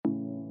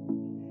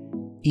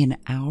In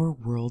our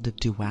world of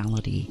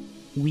duality,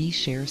 we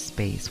share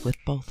space with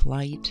both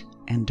light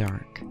and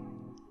dark.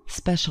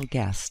 Special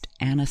guest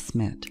Anna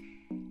Schmidt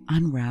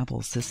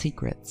unravels the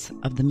secrets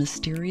of the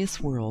mysterious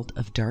world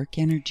of dark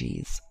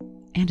energies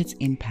and its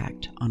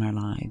impact on our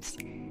lives.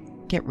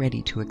 Get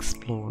ready to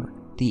explore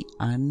the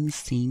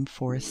unseen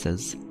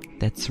forces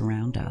that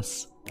surround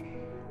us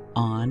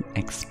on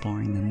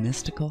Exploring the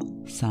Mystical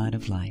Side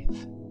of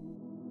Life.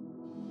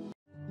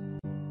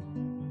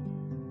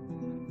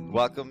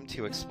 Welcome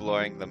to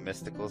Exploring the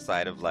Mystical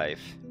Side of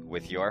Life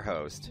with your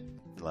host,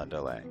 Linda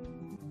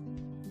Lang.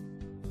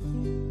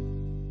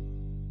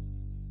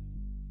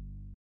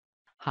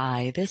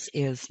 Hi, this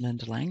is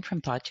Linda Lang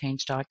from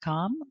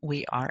ThoughtChange.com.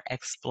 We are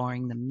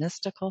exploring the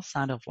mystical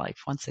side of life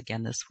once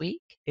again this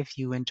week. If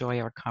you enjoy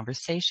our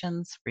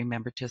conversations,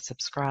 remember to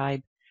subscribe,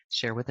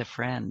 share with a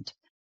friend.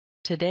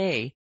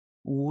 Today,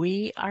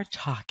 we are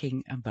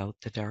talking about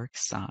the dark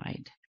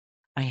side.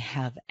 I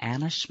have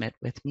Anna Schmidt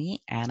with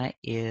me. Anna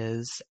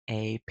is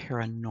a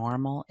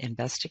paranormal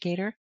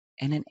investigator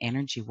and an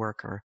energy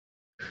worker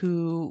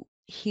who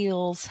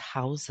heals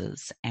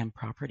houses and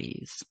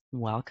properties.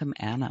 Welcome,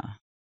 Anna.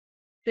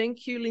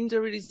 Thank you,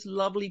 Linda. It is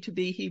lovely to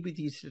be here with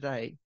you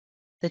today.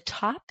 The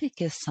topic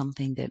is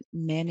something that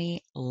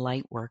many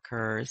light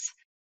workers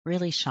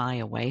really shy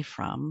away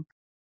from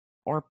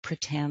or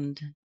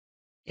pretend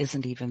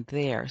isn't even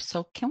there.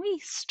 So can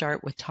we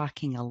start with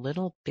talking a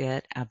little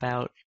bit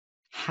about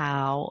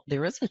how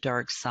there is a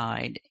dark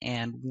side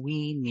and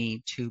we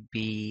need to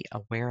be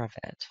aware of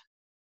it?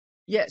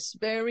 Yes,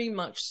 very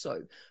much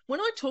so.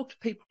 When I talk to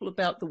people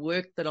about the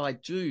work that I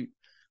do,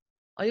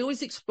 I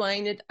always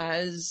explain it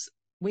as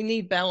we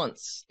need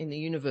balance in the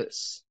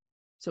universe.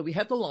 So we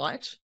have the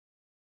light,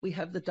 we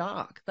have the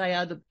dark. They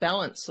are the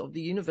balance of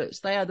the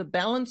universe. They are the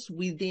balance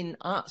within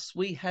us.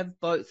 We have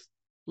both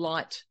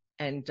light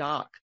and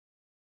dark.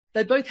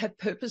 They both have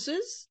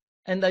purposes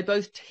and they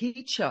both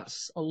teach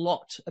us a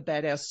lot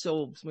about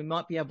ourselves. We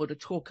might be able to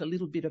talk a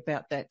little bit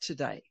about that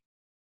today.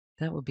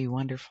 That would be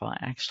wonderful,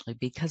 actually,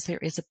 because there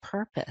is a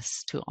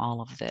purpose to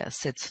all of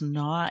this. It's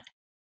not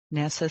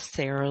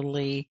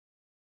necessarily,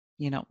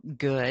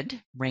 good,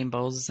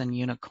 rainbows and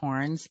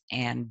unicorns,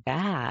 and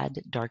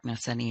bad,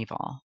 darkness and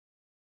evil.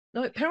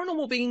 No,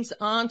 paranormal beings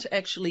aren't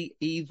actually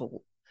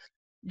evil.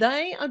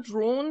 They are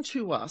drawn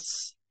to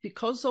us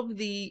because of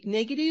the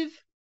negative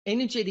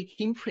energetic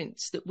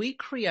imprints that we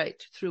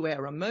create through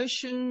our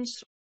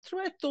emotions, through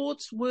our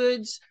thoughts,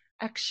 words,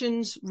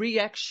 actions,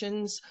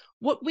 reactions,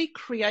 what we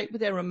create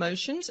with our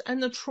emotions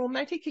and the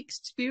traumatic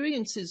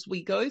experiences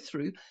we go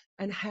through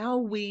and how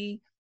we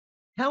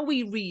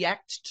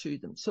react to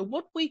them. So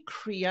what we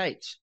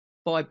create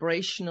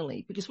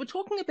vibrationally, because we're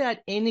talking about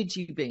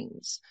energy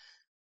beings,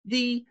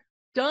 the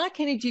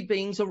dark energy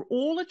beings are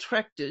all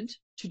attracted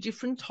to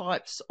different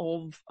types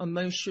of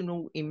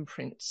emotional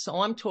imprints. So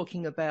I'm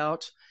talking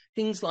about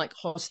things like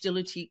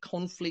hostility,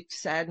 conflict,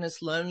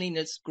 sadness,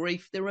 loneliness,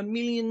 grief. There are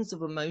millions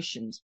of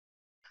emotions.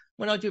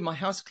 When I do my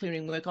house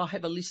clearing work, I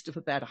have a list of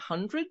about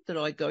 100 that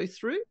I go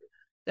through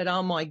that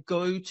are my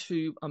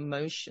go-to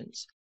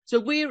emotions. So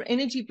we're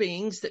energy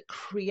beings that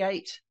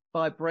create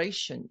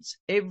vibrations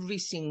every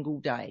single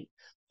day,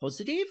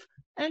 positive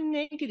and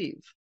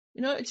negative.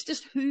 It's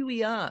just who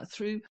we are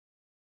through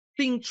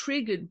being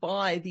triggered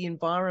by the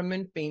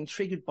environment, being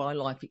triggered by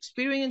life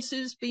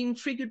experiences, being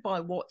triggered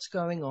by what's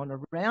going on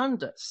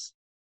around us.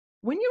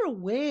 When you're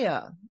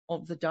aware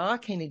of the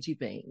dark energy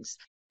beings,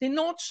 they're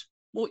not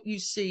what you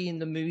see in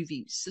the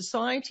movies.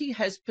 Society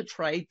has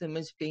portrayed them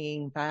as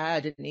being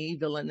bad and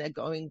evil and they're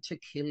going to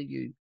kill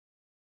you.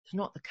 It's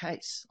not the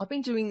case. I've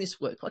been doing this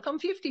work. I'm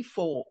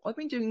 54. I've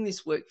been doing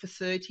this work for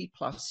 30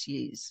 plus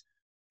years.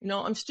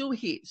 I'm still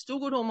here, still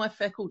got all my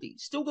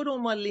faculties, still got all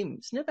my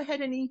limbs, never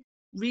had any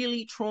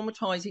really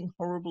traumatizing,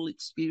 horrible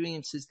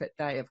experiences that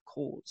they have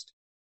caused.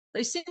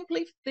 They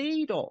simply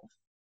feed off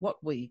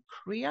what we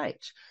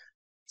create.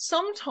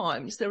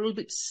 Sometimes they're a little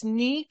bit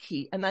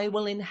sneaky and they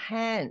will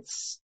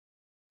enhance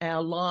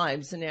our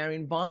lives and our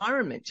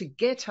environment to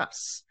get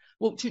us,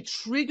 to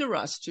trigger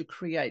us to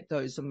create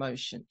those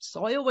emotions.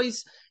 So I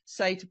always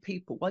say to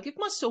people, I give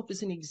myself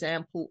as an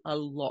example a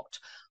lot.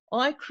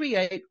 I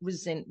create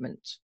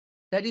resentment.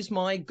 That is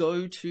my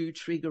go-to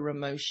trigger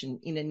emotion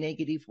in a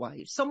negative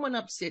way. If someone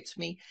upsets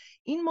me,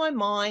 in my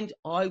mind,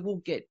 I will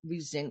get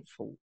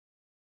resentful.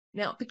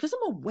 Now, because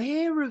I'm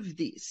aware of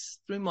this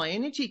through my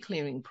energy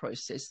clearing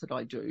process that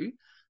I do,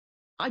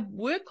 I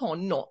work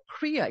on not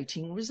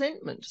creating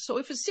resentment. So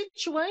if a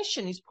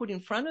situation is put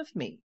in front of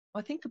me,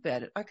 I think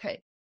about it.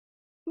 Okay,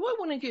 do I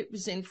want to get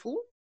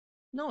resentful?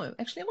 No,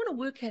 actually, I want to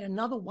work out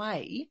another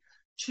way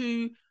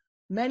to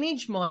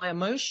manage my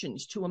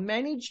emotions, to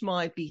manage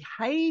my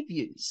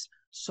behaviors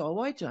so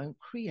I don't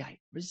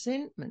create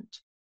resentment.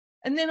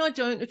 And then I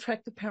don't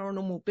attract the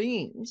paranormal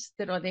beings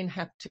that I then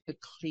have to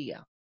clear.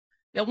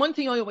 Now, one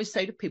thing I always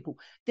say to people,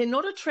 they're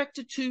not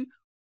attracted to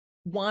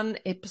one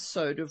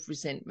episode of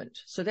resentment.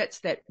 So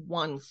that's that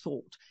one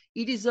thought.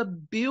 It is a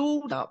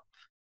build-up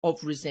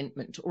of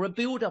resentment or a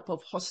build-up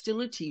of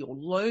hostility or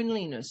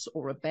loneliness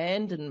or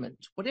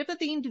abandonment, whatever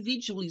the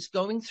individual is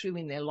going through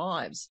in their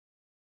lives,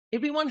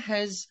 everyone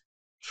has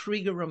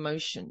trigger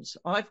emotions.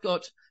 I've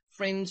got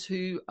friends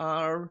who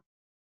are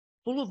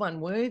full of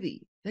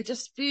unworthy. They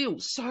just feel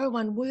so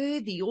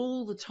unworthy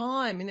all the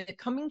time. And they're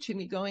coming to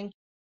me going,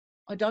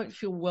 I don't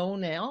feel well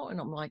now. And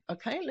I'm like,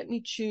 okay, let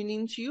me tune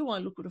into you. I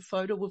look at a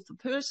photo of the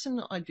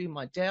person. I do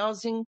my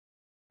dowsing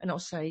and I'll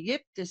say,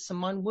 yep, there's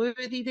some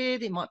unworthy there.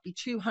 There might be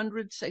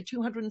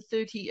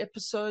 230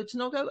 episodes.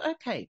 And I'll go,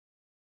 okay,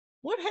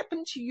 what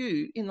happened to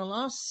you in the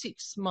last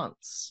 6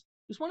 months?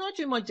 Because when I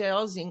do my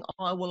dowsing,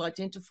 I will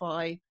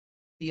identify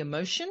the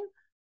emotion,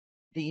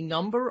 the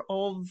number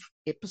of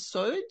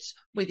episodes,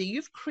 whether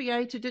you've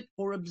created it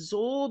or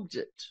absorbed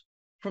it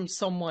from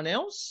someone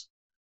else,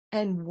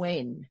 and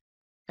when.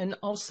 And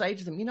I'll say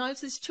to them, you know,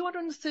 there's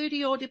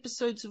 230 odd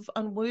episodes of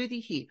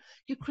Unworthy here.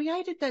 You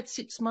created that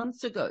 6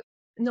 months ago.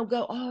 And they'll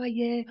go, oh,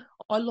 yeah,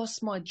 I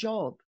lost my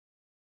job,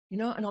 you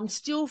know, and I'm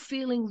still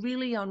feeling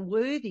really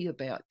unworthy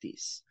about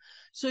this.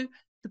 So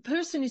the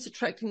person is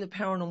attracting the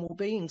paranormal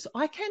beings.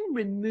 I can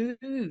remove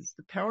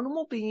the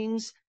paranormal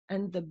beings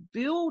and the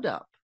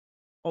build-up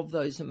of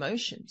those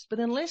emotions. But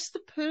unless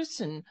the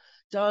person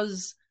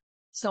does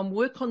some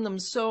work on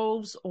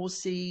themselves or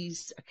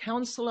sees a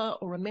counsellor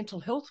or a mental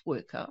health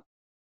worker,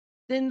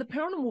 then the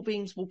paranormal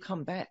beings will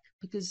come back,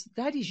 because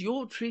that is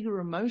your trigger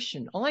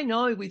emotion. I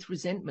know with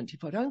resentment,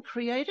 if I don't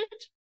create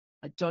it,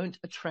 I don't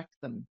attract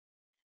them.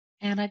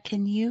 Anna,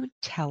 can you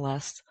tell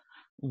us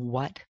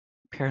what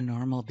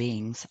paranormal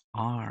beings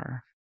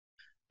are?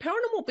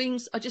 Paranormal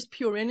beings are just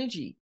pure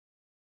energy.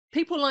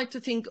 People like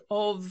to think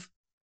of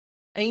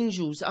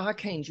angels,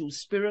 archangels,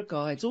 spirit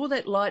guides, all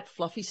that light,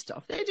 fluffy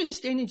stuff. They're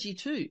just energy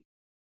too.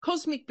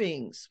 Cosmic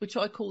beings, which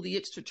I call the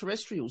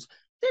extraterrestrials,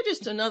 they're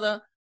just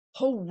another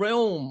whole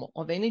realm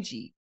of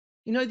energy.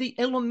 You know, the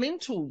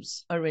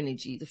elementals are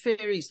energy, the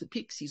fairies, the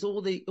pixies,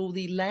 all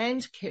the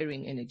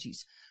land-carrying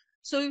energies.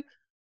 So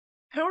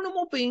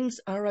paranormal beings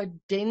are a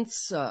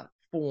denser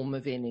form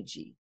of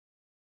energy.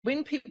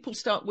 When people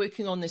start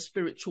working on their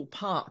spiritual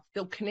path,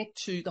 they'll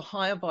connect to the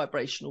higher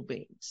vibrational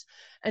beings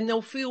and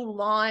they'll feel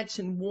light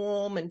and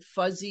warm and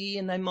fuzzy,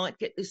 and they might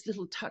get this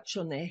little touch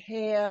on their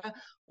hair,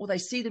 or they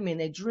see them in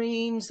their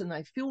dreams and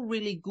they feel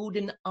really good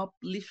and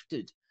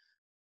uplifted.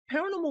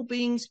 Paranormal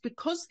beings,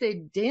 because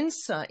they're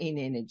denser in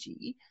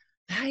energy,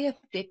 they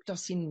affect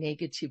us in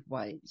negative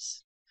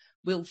ways.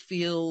 We'll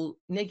feel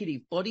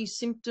negative body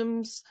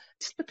symptoms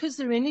just because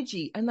they're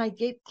energy and they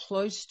get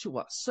close to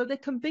us. So they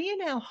can be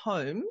in our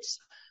homes,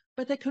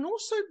 but they can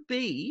also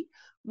be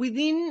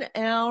within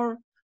our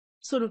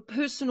sort of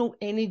personal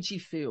energy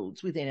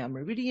fields, within our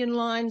meridian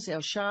lines, our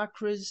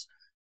chakras.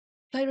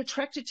 They're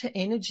attracted to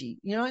energy,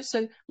 you know,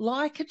 so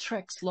like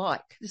attracts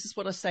like. This is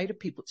what I say to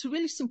people. It's a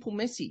really simple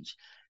message.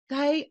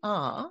 They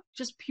are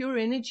just pure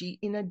energy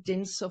in a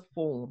denser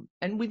form.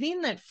 And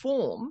within that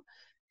form,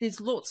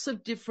 there's lots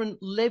of different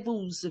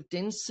levels of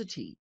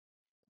density.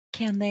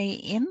 Can they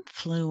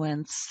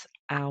influence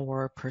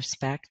our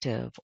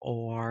perspective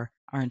or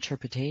our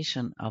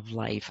interpretation of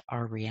life,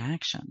 our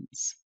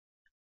reactions?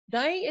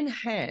 They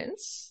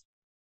enhance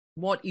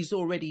what is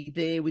already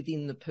there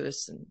within the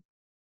person.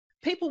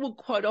 People will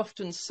quite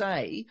often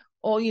say,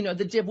 oh, you know,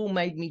 the devil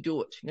made me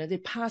do it. You know, they're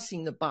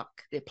passing the buck.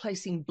 They're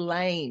placing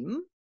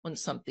blame on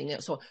something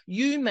else. Or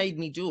you made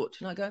me do it.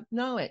 And I go,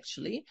 no,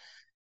 actually,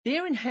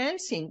 they're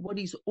enhancing what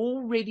is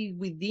already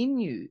within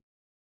you.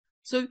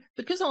 So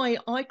because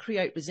I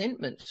create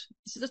resentment,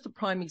 this is just a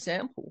prime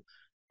example.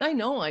 They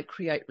know I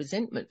create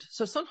resentment.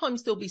 So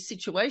sometimes there'll be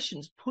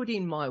situations put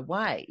in my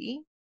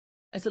way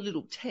as a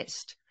little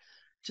test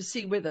to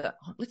see whether,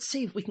 let's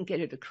see if we can get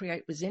her to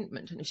create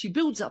resentment. And if she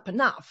builds up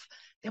enough,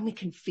 then we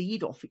can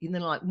feed off it. And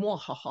they're like, mwah,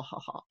 ha, ha, ha,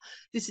 ha.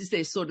 This is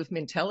their sort of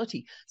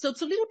mentality. So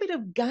it's a little bit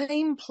of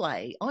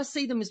gameplay. I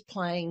see them as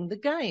playing the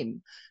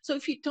game. So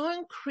if you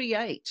don't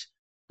create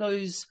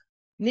those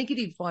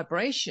negative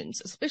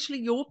vibrations, especially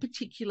your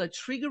particular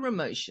trigger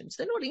emotions,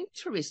 they're not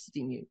interested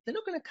in you. They're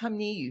not going to come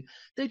near you.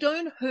 They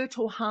don't hurt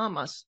or harm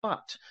us,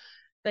 but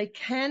they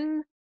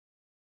can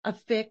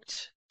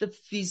affect the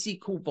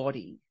physical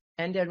body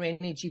and our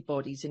energy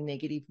bodies in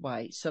negative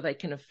ways. So they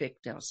can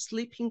affect our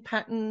sleeping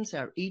patterns,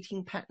 our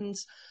eating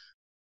patterns,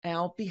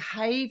 our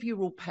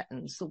behavioral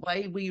patterns, the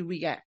way we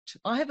react.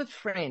 I have a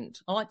friend.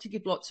 I like to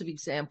give lots of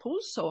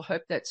examples, so I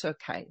hope that's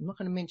okay. I'm not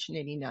going to mention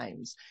any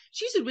names.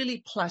 She's a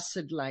really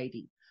placid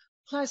lady,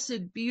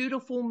 placid,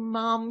 beautiful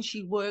mum.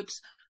 She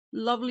works,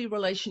 lovely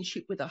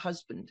relationship with her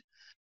husband.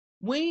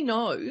 We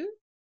know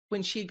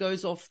when she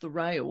goes off the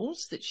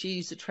rails that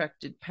she's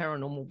attracted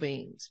paranormal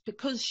beings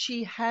because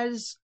she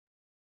has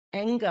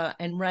anger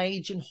and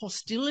rage and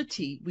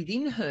hostility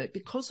within her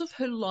because of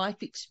her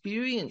life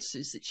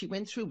experiences that she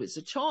went through as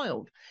a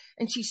child.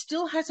 And she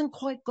still hasn't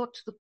quite got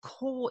to the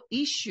core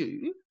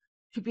issue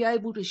to be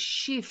able to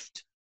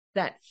shift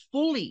that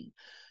fully.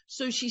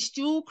 So she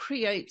still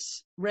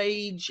creates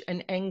rage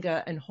and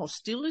anger and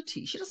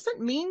hostility. She doesn't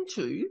mean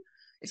to.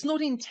 It's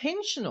not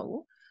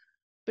intentional,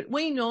 But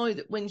we know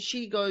that when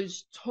she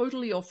goes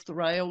totally off the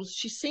rails,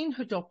 she's seen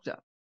her doctor.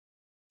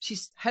 She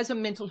has a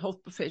mental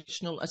health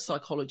professional, a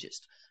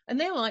psychologist, and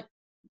they're like,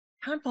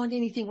 can't find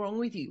anything wrong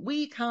with you.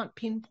 We can't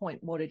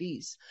pinpoint what it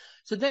is.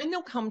 So then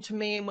they'll come to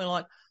me and we're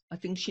like, I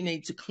think she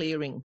needs a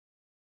clearing.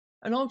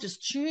 And I'll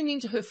just tune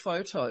into her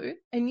photo.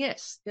 And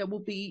yes, there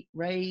will be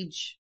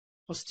rage,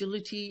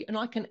 hostility, and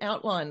I can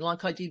outline,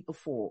 like I did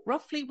before,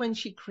 roughly when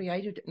she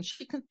created it. And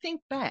she can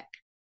think back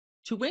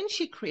to when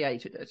she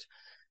created it.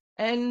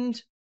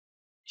 And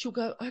she'll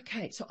go,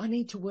 okay, so I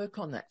need to work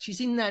on that.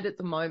 She's in that at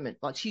the moment.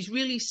 Like, she's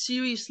really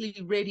seriously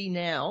ready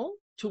now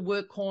to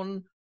work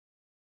on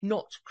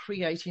not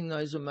creating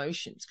those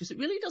emotions, because it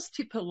really does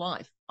tip her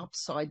life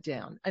upside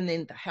down. And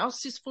then the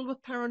house is full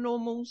of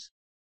paranormals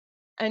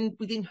and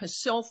within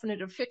herself, and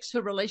it affects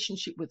her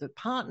relationship with her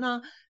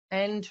partner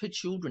and her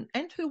children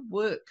and her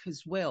work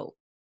as well.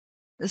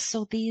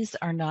 So these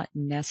are not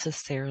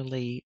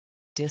necessarily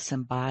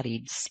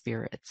disembodied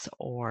spirits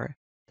or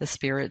the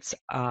spirits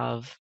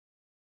of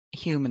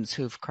humans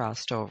who've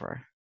crossed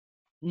over.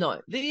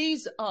 No,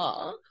 these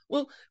are,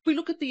 well, if we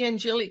look at the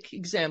angelic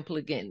example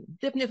again,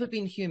 they've never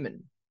been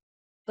human.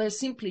 They're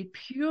simply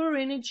pure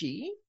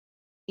energy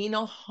in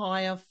a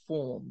higher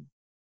form.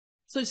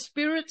 So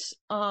spirits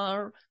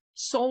are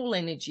soul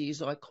energy,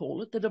 as I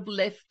call it, that have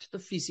left the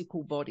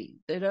physical body,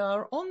 that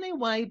are on their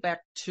way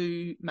back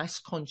to mass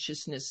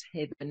consciousness,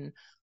 heaven,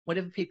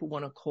 whatever people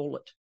want to call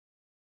it.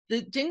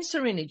 The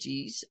denser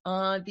energies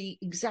are the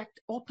exact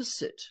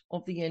opposite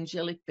of the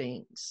angelic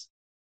beings.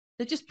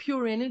 They're just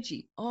pure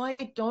energy. I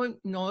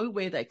don't know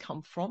where they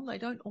come from. They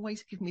don't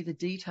always give me the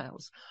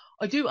details.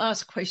 I do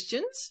ask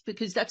questions,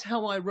 because that's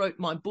how I wrote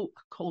my book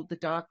called The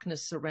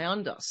Darkness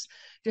Around Us,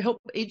 to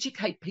help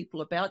educate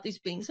people about these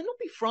beings and not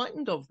be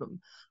frightened of them.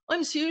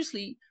 I'm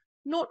seriously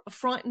not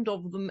frightened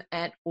of them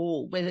at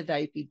all, whether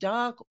they be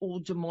dark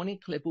or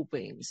demonic level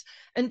beings.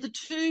 And the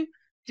two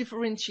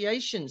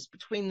differentiations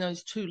between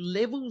those two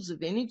levels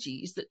of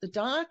energy is that the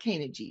dark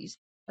energies,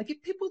 I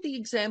give people the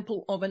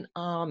example of an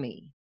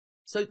army.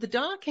 So the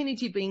dark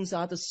energy beings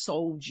are the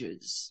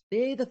soldiers.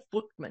 They're the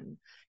footmen.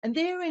 And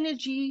their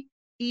energy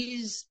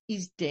is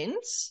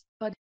dense,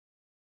 but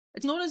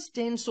it's not as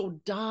dense or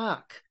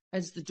dark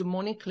as the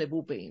demonic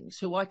level beings,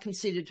 who I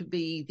consider to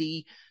be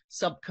the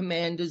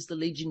sub-commanders, the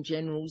Legion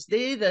generals.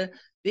 They're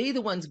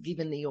the ones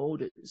given the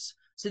orders.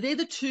 So they're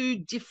the two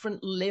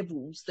different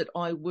levels that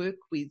I work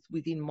with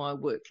within my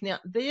work. Now,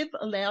 they've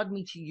allowed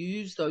me to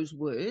use those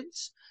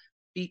words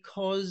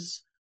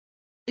because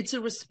it's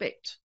a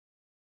respect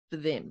for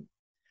them.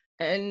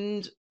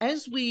 And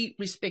as we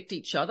respect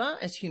each other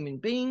as human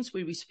beings,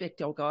 we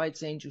respect our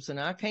guides, angels, and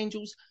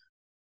archangels.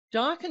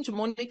 Dark and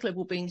demonic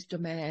level beings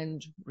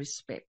demand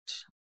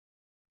respect.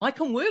 I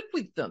can work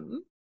with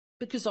them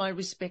because I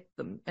respect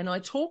them, and I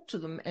talk to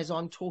them as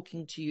I'm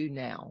talking to you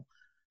now.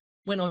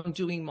 When I'm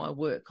doing my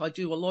work, I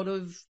do a lot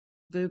of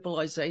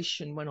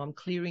verbalization when I'm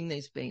clearing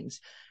these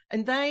beings,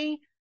 and they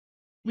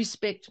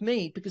respect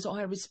me because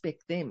I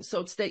respect them.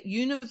 So it's that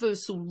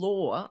universal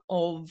law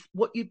of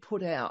what you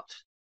put out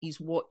is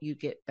what you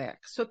get back.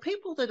 So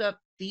people that are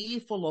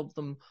fearful of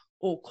them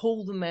or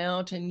call them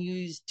out and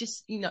use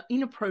just,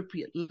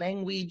 inappropriate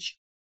language,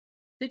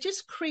 they're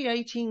just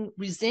creating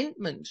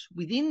resentment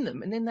within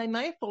them. And then they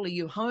may follow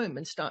you home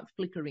and start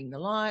flickering the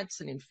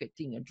lights and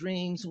infecting your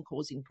dreams and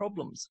causing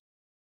problems.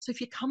 So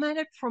if you come at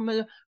it from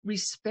a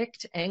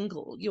respect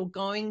angle, you're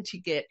going to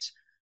get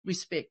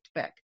respect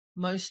back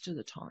most of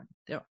the time.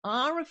 There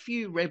are a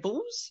few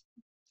rebels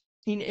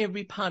in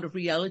every part of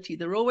reality.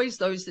 There are always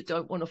those that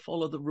don't want to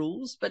follow the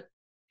rules, but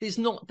there's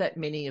not that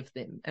many of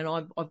them. And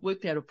I've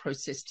worked out a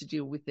process to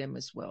deal with them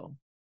as well.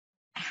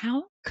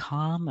 How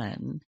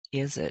common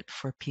is it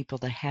for people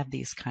to have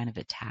these kind of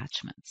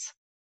attachments?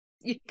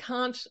 You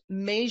can't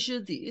measure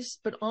this,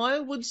 but I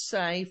would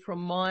say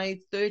from my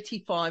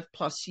 35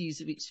 plus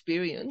years of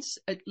experience,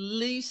 at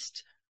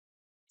least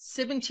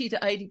 70 to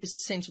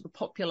 80% of the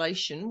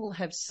population will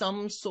have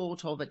some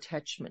sort of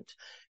attachment,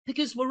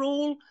 because we're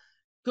all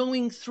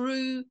going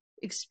through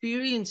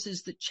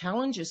experiences that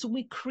challenge us, and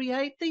we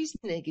create these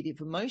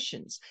negative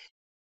emotions.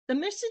 The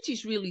message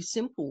is really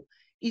simple,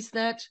 is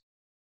that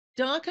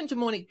dark and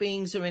demonic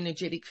beings are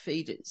energetic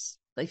feeders.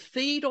 They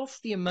feed off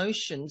the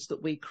emotions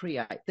that we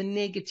create, the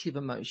negative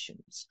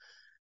emotions.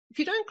 If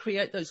you don't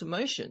create those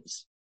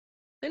emotions,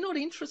 they're not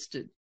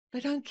interested.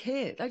 They don't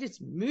care. They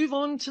just move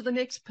on to the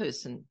next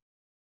person.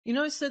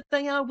 So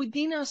they are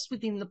within us,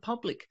 within the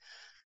public.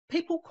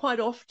 People quite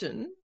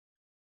often,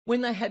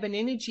 when they have an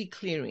energy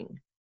clearing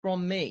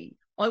from me,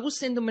 I will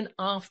send them an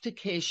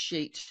aftercare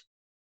sheet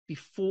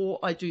before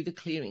I do the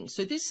clearing.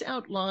 So this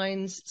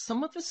outlines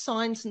some of the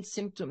signs and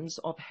symptoms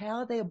of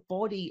how their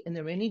body and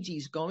their energy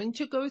is going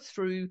to go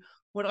through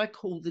what I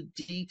call the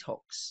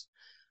detox.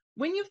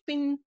 When you've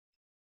been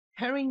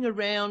carrying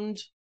around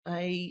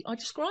I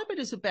describe it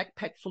as a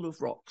backpack full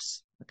of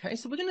rocks. Okay,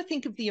 so we're going to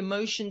think of the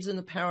emotions and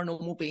the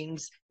paranormal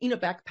beings in a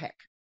backpack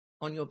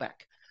on your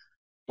back.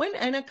 When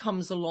Anna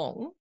comes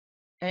along,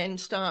 and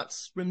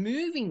starts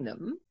removing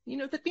them,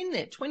 they've been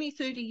there 20,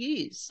 30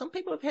 years. Some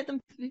people have had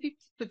them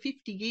for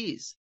 50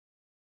 years.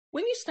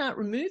 When you start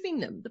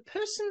removing them, the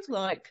person's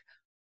like,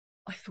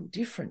 I feel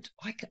different.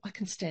 I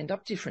can stand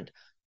up different.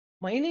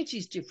 My energy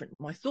is different.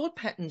 My thought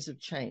patterns have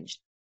changed.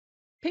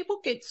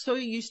 People get so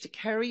used to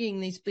carrying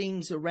these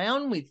beings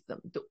around with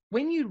them that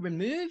when you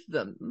remove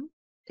them,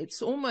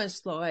 it's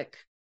almost like,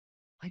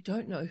 I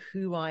don't know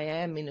who I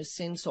am, in a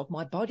sense of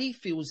my body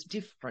feels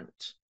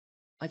different.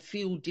 I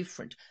feel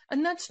different.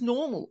 And that's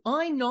normal.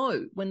 I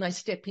know when they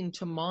step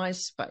into my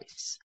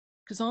space,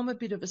 because I'm a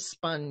bit of a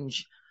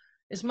sponge.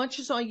 As much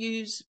as I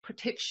use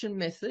protection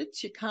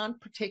methods, you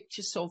can't protect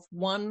yourself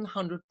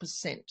 100%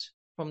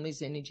 from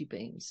these energy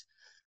beings.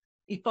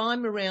 If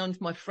I'm around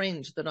my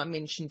friend that I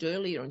mentioned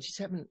earlier and she's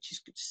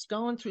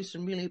going through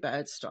some really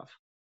bad stuff,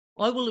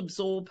 I will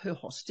absorb her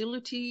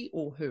hostility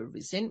or her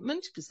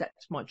resentment, because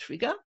that's my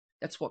trigger.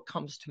 That's what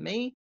comes to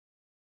me.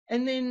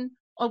 And then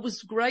I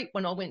was great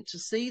when I went to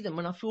see them,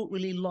 and I felt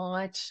really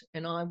light,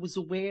 and I was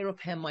aware of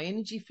how my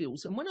energy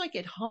feels. And when I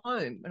get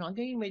home and I'm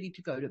getting ready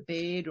to go to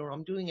bed, or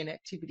I'm doing an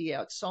activity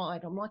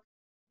outside, I'm like,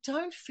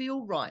 don't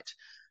feel right.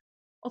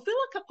 I feel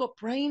like I've got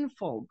brain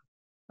fog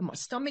and my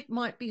stomach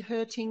might be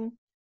hurting.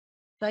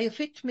 They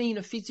affect me in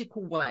a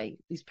physical way,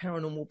 these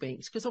paranormal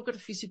beings, because I've got a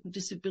physical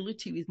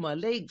disability with my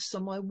legs, so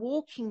my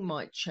walking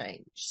might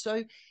change.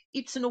 So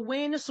it's an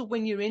awareness of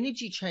when your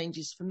energy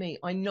changes for me.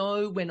 I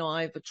know when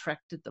I've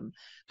attracted them.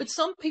 But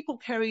some people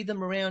carry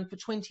them around for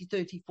 20,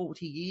 30,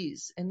 40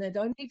 years, and they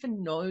don't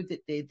even know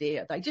that they're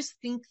there. They just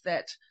think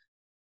that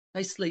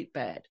they sleep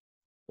bad,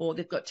 or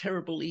they've got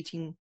terrible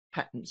eating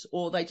patterns,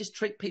 or they just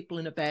treat people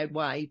in a bad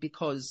way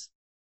because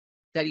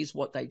that is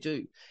what they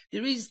do.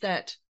 There is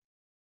that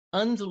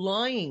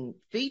underlying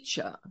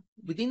feature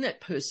within that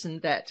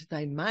person that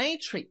they may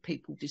treat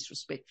people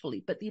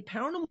disrespectfully, but the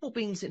paranormal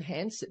beings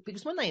enhance it,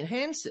 because when they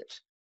enhance it,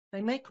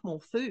 they make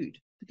more food,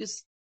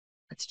 because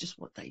that's just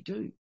what they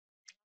do.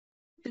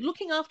 They're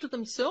looking after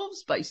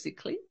themselves,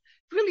 basically.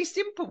 Really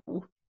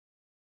simple.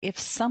 If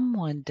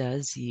someone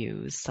does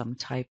use some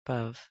type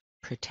of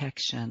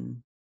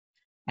protection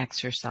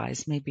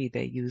exercise, maybe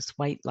they use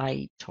white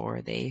light,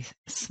 or they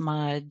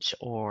smudge,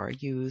 or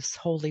use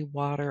holy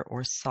water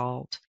or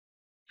salt,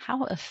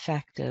 how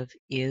effective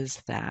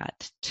is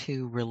that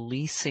to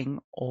releasing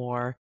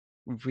or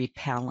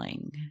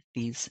repelling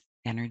these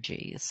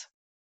energies?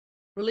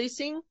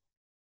 Releasing?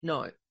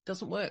 No,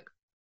 doesn't work.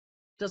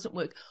 Doesn't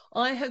work.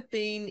 I have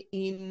been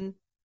in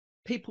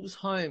people's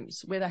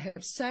homes where they have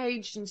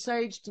saged and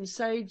saged and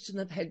saged, and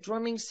they've had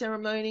drumming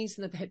ceremonies,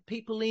 and they've had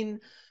people in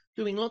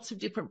doing lots of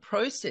different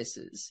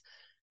processes.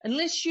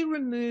 Unless you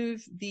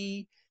remove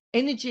the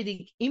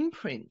energetic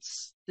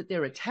imprints that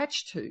they're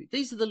attached to,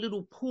 these are the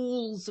little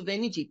pools of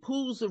energy,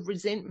 pools of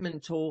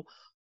resentment or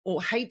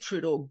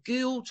hatred or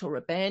guilt or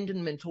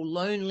abandonment or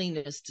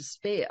loneliness,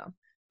 despair.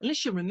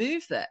 Unless you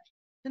remove that,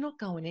 they're not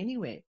going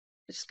anywhere.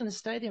 They're just going to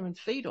stay there and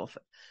feed off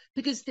it,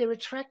 because they're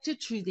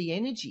attracted to the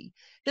energy.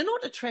 They're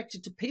not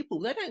attracted to people.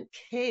 They don't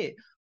care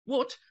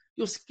what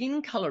your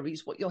skin color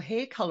is, what your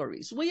hair color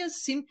is. We are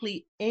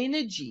simply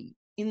energy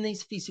in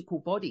these physical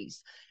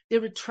bodies.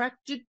 They're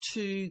attracted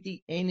to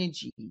the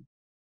energy.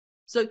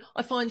 So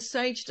I find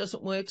sage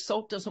doesn't work,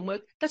 salt doesn't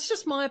work. That's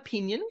just my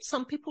opinion.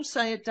 Some people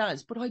say it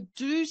does, but I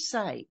do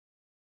say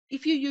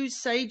if you use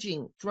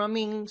saging,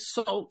 drumming,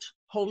 salt,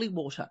 holy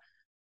water,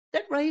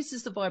 that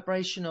raises the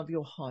vibration of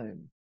your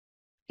home.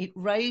 It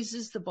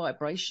raises the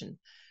vibration,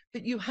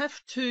 but you have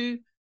to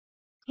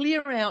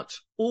clear out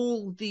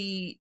all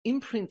the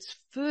imprints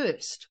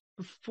first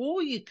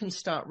before you can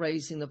start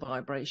raising the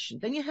vibration.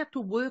 Then you have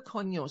to work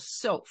on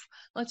yourself.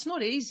 Now, it's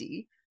not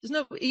easy. There's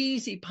no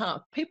easy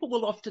path. People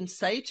will often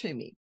say to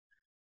me,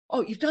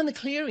 oh, you've done the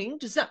clearing.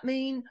 Does that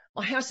mean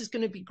my house is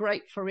going to be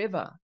great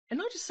forever?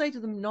 And I just say to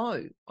them,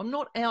 no, I'm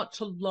not out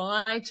to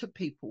lie to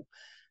people.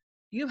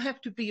 You have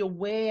to be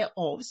aware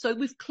of. So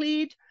we've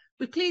cleared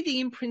the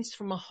imprints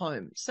from a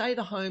home. Say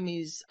the home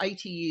is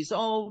 80 years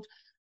old,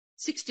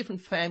 6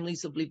 different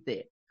families have lived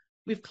there.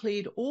 We've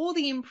cleared all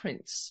the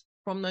imprints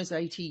from those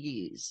 80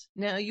 years.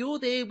 Now you're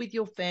there with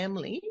your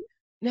family.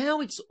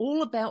 Now it's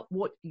all about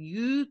what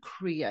you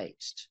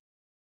create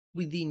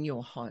within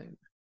your home.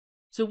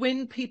 So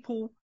when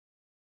people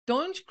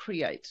don't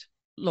create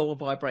lower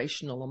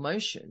vibrational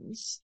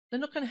emotions, they're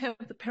not going to have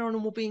the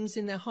paranormal beings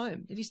in their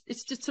home.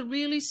 It's just a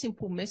really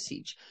simple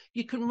message.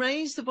 You can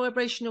raise the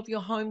vibration of your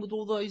home with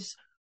all those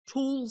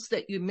tools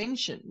that you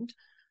mentioned,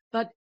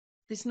 but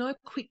there's no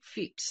quick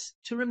fix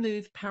to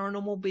remove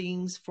paranormal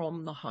beings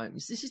from the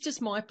homes. This is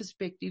just my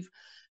perspective.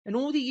 And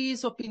all the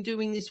years I've been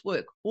doing this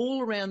work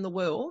all around the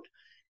world,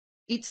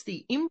 it's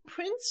the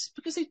imprints,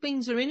 because these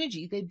beings are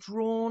energy. They're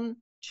drawn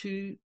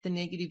to the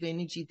negative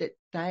energy that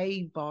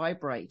they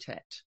vibrate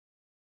at.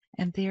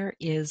 And there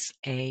is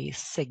a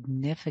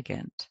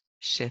significant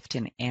shift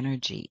in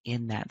energy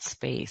in that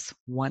space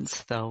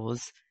once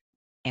those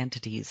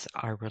entities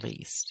are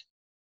released.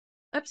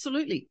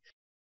 Absolutely.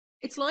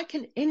 It's like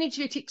an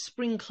energetic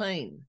spring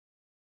clean.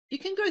 You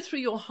can go through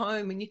your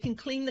home and you can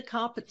clean the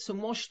carpets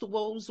and wash the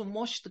walls and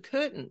wash the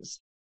curtains.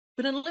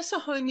 But unless a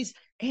home is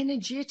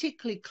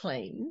energetically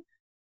clean,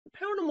 the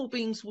paranormal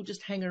beings will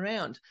just hang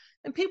around.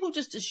 And people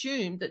just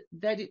assume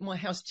that my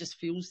house just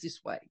feels this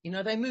way. You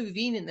know, they move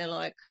in and they're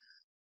like,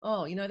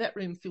 oh, you know, that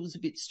room feels a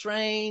bit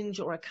strange,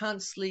 or I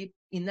can't sleep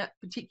in that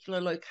particular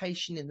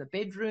location in the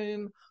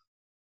bedroom.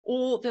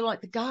 Or they're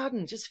like, the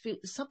garden just feels,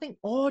 there's something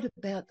odd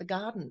about the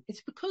garden.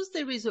 It's because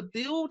there is a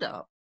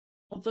build-up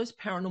of those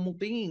paranormal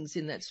beings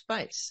in that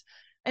space.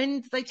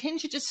 And they tend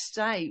to just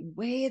stay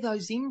where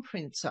those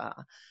imprints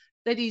are.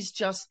 That is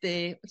just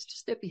it's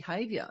just their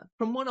behavior.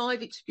 From what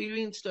I've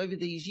experienced over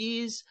these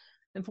years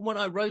and from what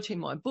I wrote in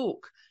my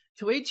book,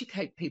 to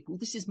educate people,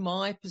 this is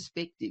my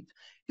perspective.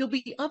 There'll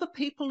be other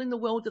people in the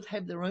world that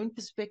have their own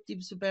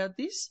perspectives about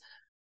this.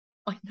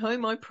 I know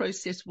my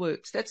process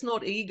works. That's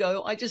not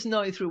ego. I just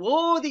know through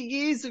all the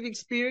years of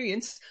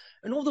experience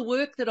and all the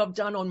work that I've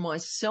done on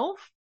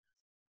myself,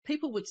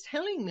 people were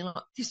telling me, like,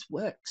 this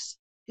works.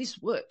 This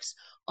works.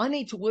 I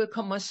need to work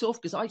on myself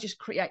because I just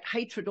create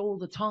hatred all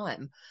the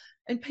time.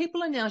 And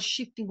people are now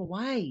shifting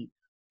away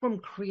from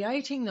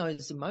creating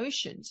those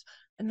emotions,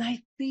 and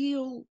they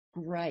feel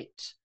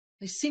great.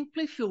 They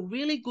simply feel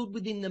really good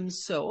within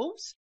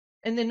themselves,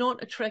 and they're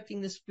not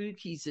attracting the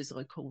spookies, as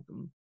I call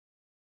them.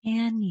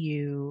 Can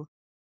you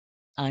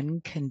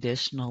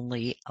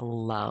unconditionally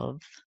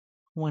love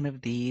one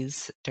of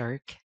these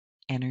dark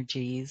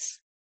energies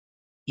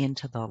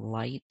into the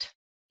light?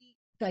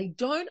 They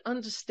don't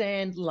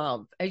understand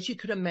love. As you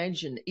could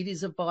imagine, it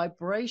is a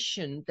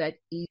vibration that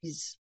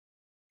is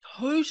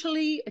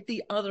totally at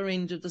the other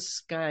end of the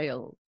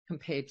scale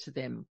compared to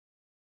them.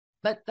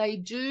 But they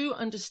do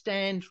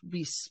understand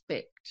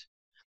respect.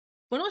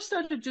 When I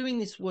started doing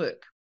this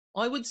work,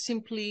 I would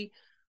simply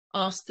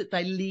ask that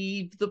they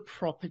leave the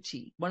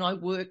property. When I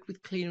work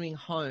with clearing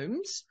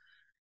homes,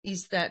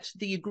 is that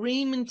the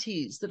agreement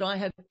is that I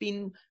have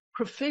been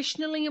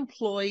professionally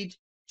employed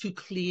to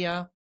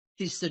clear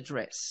this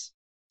address.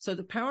 So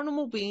the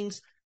paranormal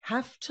beings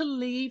have to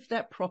leave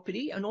that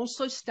property and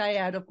also stay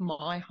out of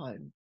my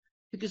home.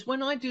 Because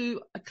when I do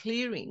a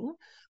clearing,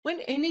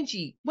 when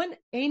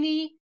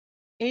any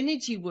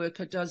energy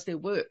worker does their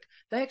work,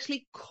 they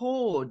actually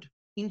cord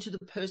into the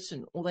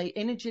person, or they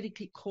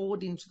energetically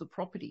cord into the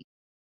property.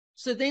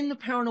 So then the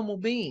paranormal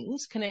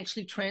beings can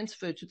actually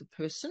transfer to the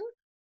person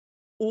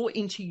or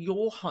into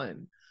your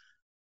home.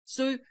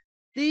 So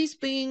these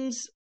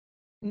beings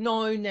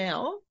know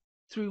now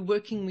through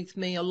working with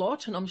me a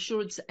lot, and I'm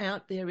sure it's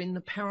out there in the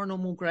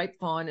paranormal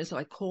grapevine, as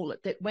I call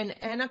it, that when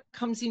Anna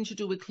comes in to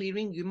do a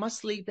clearing, you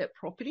must leave that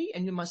property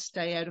and you must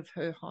stay out of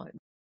her home.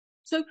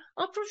 So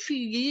after a few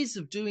years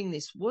of doing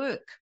this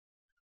work,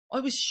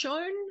 I was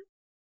shown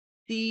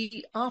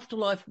the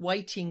afterlife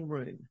waiting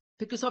room,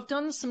 because I've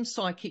done some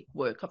psychic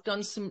work. I've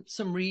done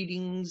some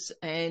readings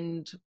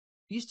and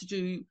used to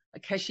do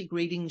Akashic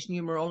readings,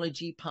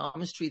 numerology,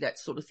 palmistry, that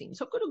sort of thing.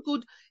 So I've got a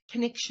good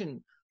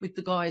connection with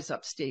the guys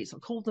upstairs. I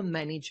call them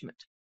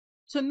management.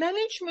 So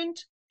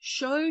management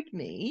showed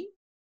me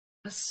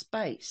a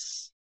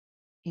space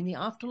in the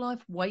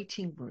afterlife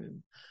waiting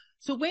room.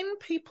 So when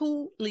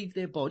people leave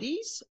their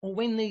bodies, or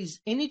when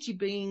these energy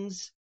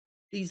beings,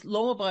 these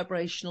lower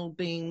vibrational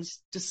beings,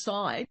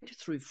 decide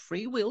through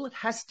free will, it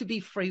has to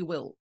be free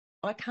will.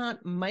 I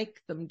can't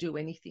make them do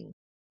anything,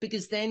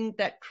 because then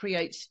that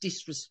creates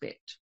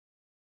disrespect.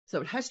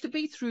 So it has to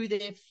be through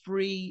their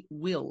free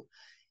will,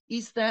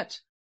 is that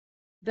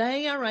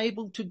they are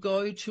able to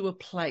go to a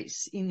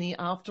place in the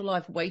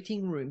afterlife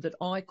waiting room that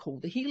I call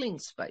the healing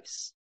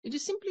space. It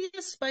is simply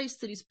a space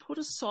that is put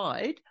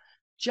aside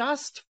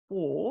just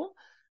for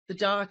the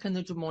dark and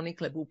the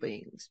demonic level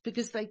beings,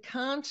 because they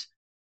can't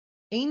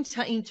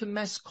enter into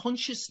mass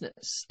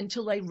consciousness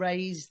until they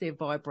raise their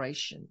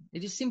vibration.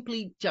 It is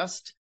simply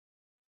just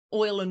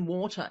oil and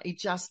water. It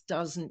just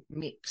doesn't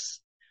mix.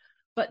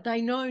 But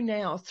they know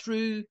now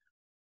through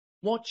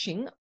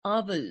watching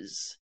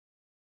others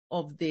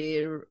of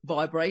their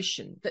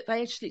vibration that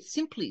they actually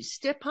simply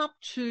step up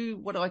to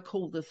what I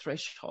call the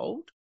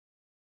threshold,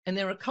 and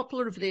there are a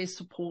couple of their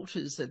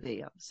supporters are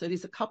there. So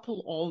there's a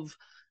couple of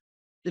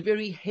the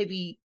very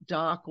heavy,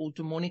 dark or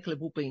demonic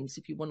level beings,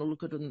 if you want to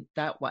look at them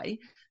that way.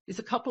 There's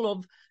a couple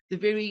of the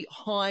very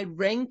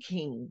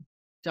high-ranking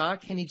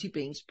dark energy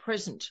beings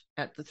present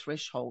at the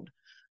threshold.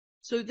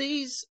 So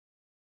these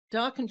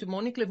dark and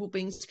demonic level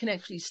beings can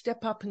actually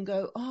step up and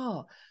go,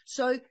 oh,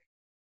 so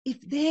if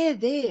they're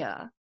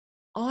there,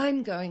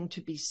 I'm going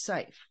to be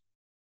safe.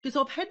 Because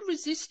I've had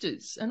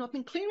resistors and I've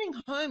been clearing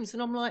homes,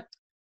 and I'm like,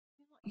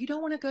 you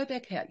don't want to go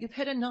back out. You've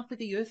had enough of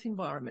the earth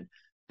environment,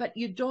 but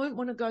you don't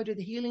want to go to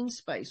the healing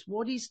space.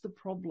 What is the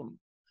problem?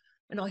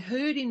 And I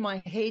heard in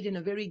my head, in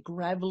a very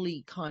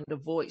gravelly kind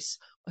of voice,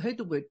 I heard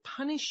the word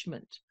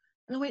punishment.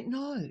 And I went,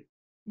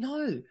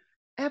 no,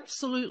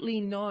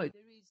 absolutely no.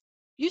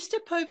 You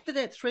step over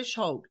that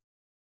threshold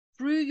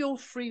through your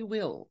free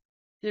will.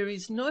 There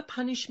is no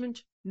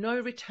punishment, no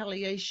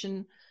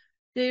retaliation.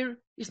 There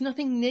is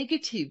nothing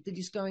negative that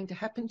is going to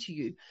happen to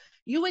you.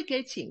 You are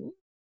getting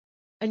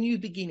a new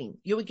beginning.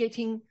 You are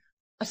getting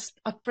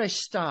a fresh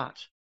start.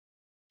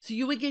 So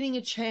you were getting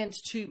a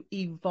chance to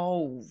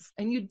evolve.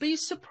 And you'd be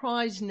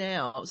surprised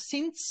now,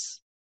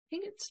 since I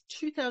think it's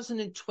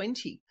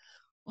 2020,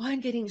 I'm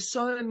getting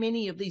so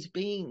many of these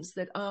beings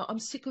that I'm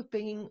sick of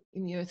being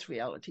in the earth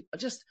reality. I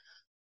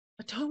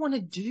don't want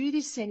to do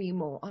this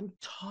anymore. I'm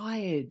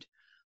tired.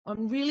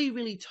 I'm really,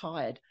 really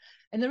tired.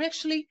 And they're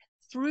actually,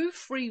 through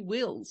free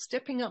will,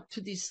 stepping up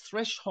to this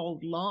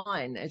threshold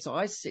line, as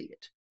I see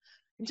it,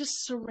 and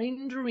just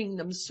surrendering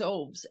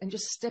themselves and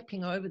just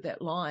stepping over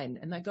that line.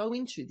 And they go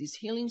into this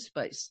healing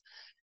space.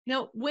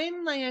 Now,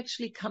 when they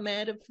actually come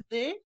out of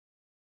there,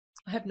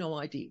 I have no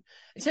idea.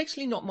 It's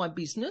actually not my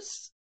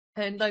business,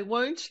 and they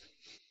won't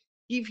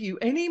give you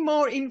any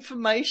more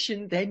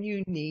information than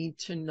you need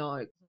to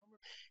know.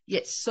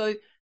 Yes, so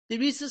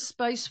there is a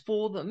space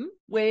for them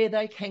where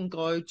they can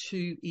go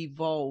to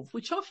evolve,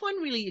 which I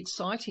find really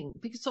exciting,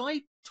 because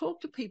I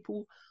talk to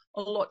people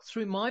a lot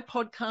through my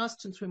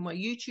podcast and through my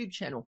YouTube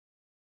channel.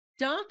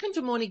 Dark and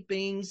demonic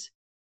beings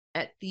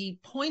at the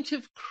point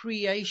of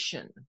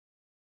creation,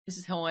 this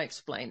is how I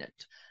explain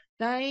it,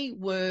 they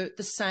were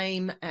the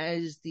same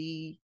as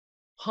the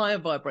higher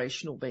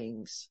vibrational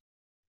beings.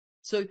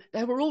 So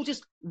they were all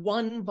just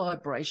one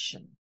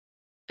vibration.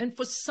 And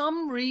for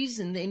some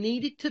reason, there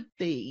needed to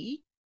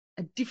be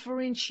a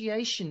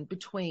differentiation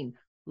between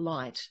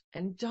light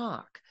and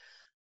dark.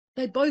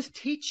 They both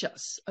teach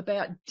us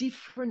about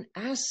different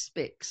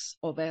aspects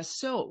of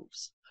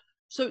ourselves.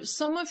 So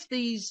some of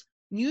these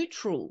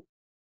neutral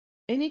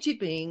energy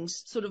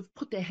beings sort of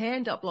put their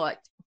hand up like,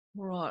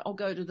 all right, I'll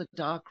go to the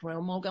dark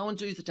realm. I'll go and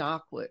do the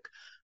dark work.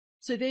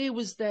 So there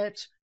was that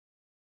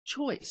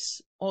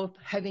choice of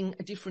having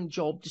a different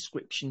job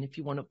description, if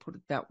you want to put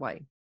it that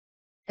way.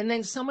 And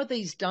then some of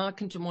these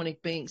dark and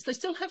demonic beings, they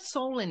still have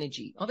soul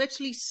energy. I've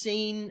actually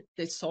seen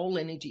their soul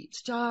energy.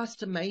 It's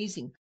just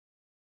amazing.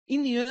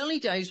 In the early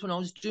days when I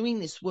was doing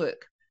this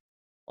work,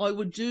 I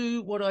would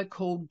do what I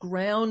called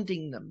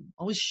grounding them.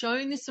 I was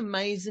shown this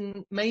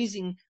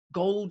amazing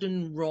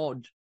golden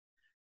rod,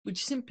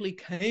 which simply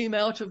came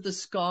out of the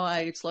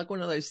sky. It's like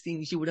one of those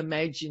things you would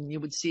imagine you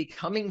would see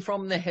coming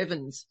from the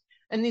heavens.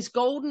 And this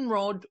golden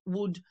rod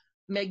would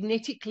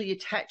magnetically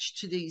attach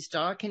to these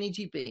dark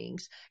energy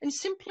beings and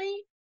simply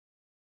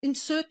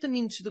insert them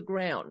into the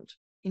ground,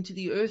 into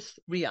the earth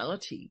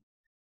reality.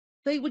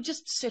 They would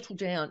just settle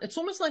down. It's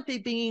almost like they're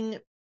being,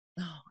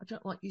 I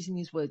don't like using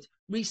these words,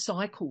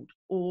 recycled,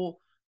 or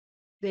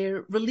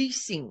they're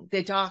releasing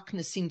their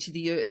darkness into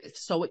the earth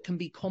so it can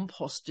be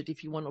composted,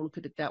 if you want to look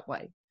at it that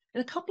way.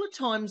 And a couple of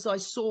times I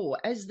saw,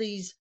 as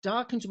these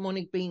dark and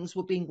demonic beings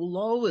were being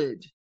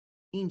lowered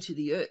into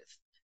the earth,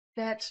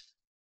 that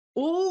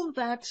all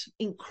that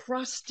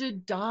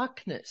encrusted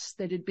darkness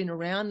that had been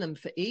around them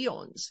for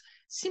eons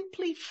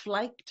simply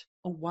flaked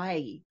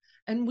away.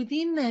 And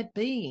within that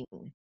being,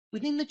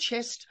 within the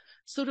chest,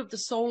 sort of the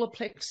solar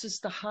plexus,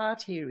 the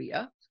heart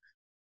area,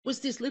 was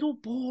this little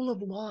ball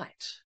of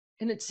light.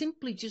 And it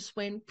simply just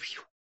went,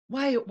 phew,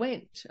 away it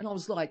went. And I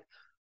was like,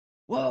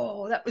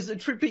 whoa, that was a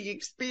trippy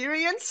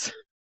experience.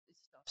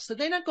 So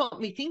then it got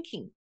me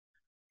thinking,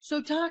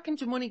 so dark and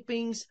demonic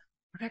beings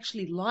are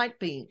actually light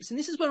beings. And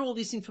this is where all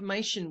this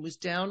information was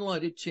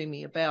downloaded to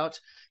me about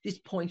this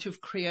point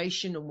of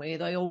creation and where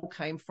they all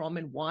came from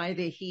and why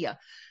they're here.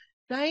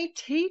 They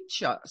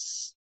teach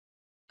us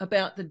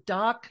about the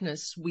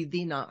darkness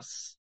within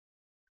us.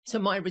 So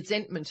my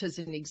resentment, as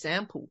an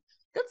example,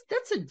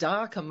 that's a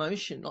dark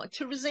emotion. Like,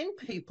 to resent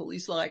people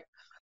is like,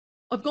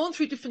 I've gone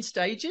through different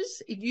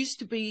stages. It used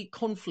to be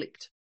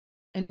conflict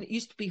and it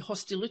used to be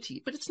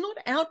hostility, but it's not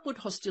outward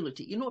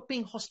hostility. You're not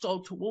being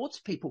hostile towards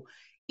people.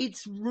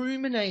 It's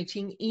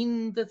ruminating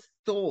in the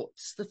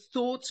thoughts. The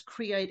thoughts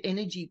create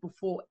energy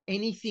before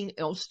anything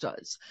else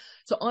does.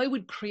 So I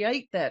would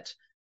create that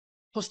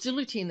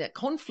hostility and that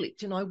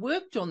conflict, and I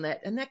worked on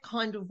that, and that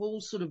kind of all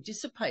sort of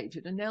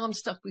dissipated. And now I'm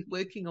stuck with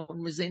working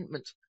on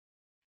resentment.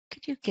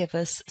 Could you give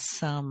us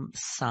some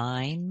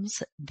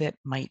signs that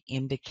might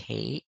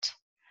indicate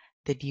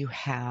that you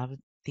have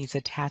these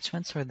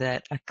attachments, or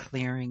that a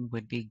clearing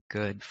would be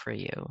good for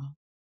you?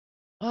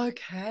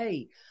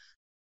 Okay.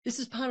 This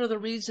is part of the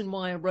reason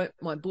why I wrote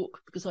my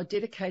book, because I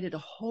dedicated a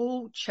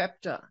whole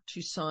chapter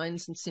to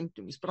signs and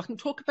symptoms, but I can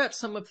talk about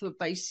some of the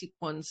basic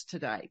ones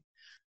today.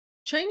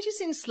 Changes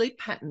in sleep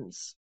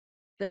patterns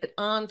that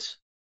aren't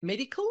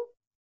medical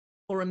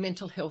or a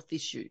mental health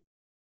issue.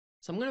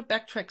 So I'm going to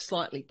backtrack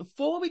slightly.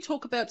 Before we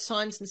talk about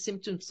signs and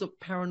symptoms of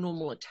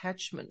paranormal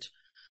attachment,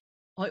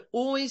 I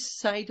always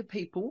say to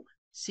people,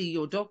 see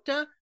your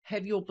doctor,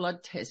 have your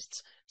blood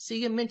tests,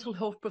 see a mental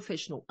health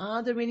professional.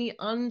 Are there any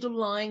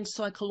underlying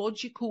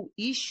psychological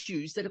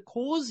issues that are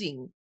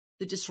causing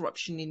the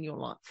disruption in your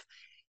life?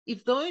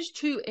 If those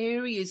two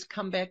areas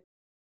come back,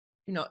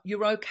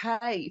 you're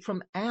okay.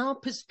 From our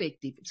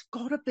perspective, it's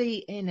got to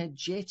be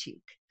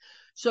energetic.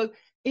 So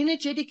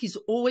energetic is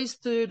always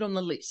third on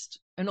the list.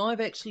 And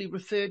I've actually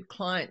referred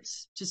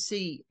clients to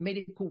see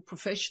medical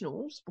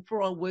professionals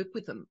before I work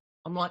with them.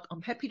 I'm like,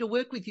 I'm happy to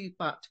work with you,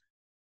 but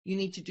you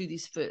need to do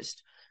this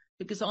first.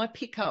 Because I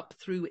pick up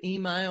through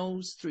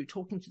emails, through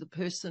talking to the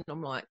person,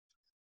 I'm like,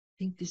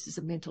 think this is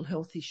a mental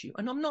health issue.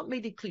 And I'm not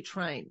medically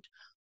trained.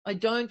 I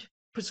don't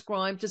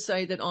prescribe to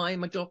say that I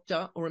am a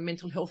doctor or a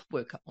mental health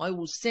worker. I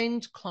will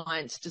send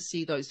clients to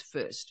see those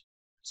first.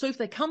 So if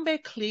they come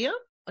back clear,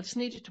 I just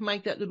needed to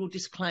make that little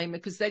disclaimer,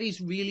 because that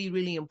is really,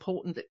 really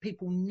important, that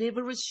people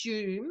never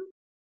assume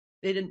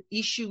that an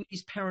issue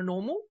is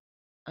paranormal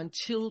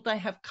until they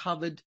have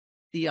covered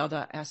the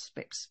other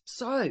aspects.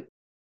 So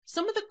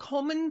some of the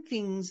common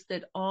things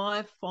that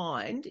I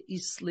find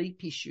is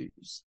sleep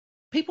issues.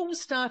 People will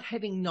start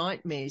having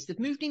nightmares. They've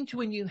moved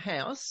into a new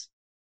house,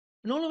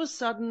 and all of a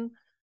sudden,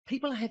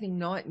 people are having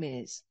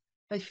nightmares.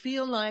 They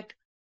feel like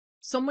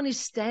someone is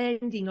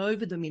standing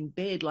over them in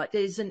bed, like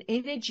there's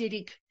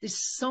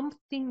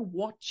something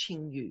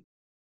watching you.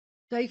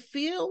 They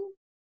feel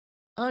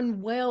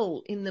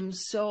unwell in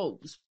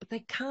themselves, but they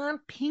can't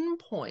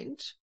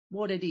pinpoint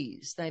what it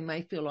is. They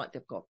may feel like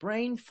they've got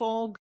brain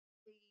fog.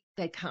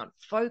 They can't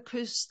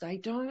focus.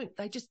 They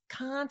just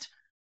can't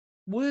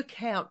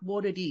work out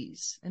what it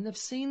is. And they've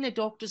seen their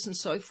doctors and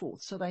so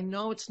forth, so they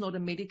know it's not a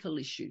medical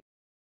issue.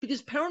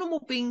 Because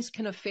paranormal beings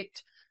can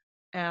affect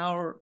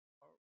our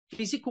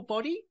physical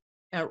body,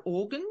 our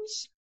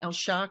organs, our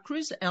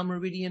chakras, our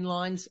meridian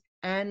lines,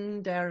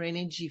 and our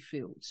energy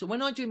field. So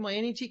when I do my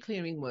energy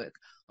clearing work,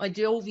 I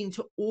delve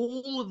into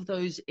all of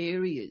those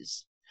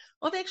areas.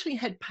 I've actually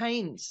had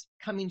pains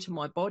come into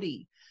my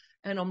body,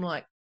 and I'm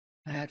like,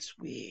 that's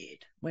weird.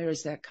 Where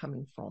is that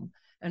coming from?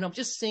 And I've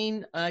just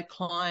seen a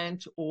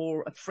client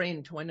or a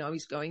friend who I know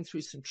is going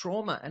through some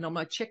trauma, and I'm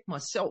like, check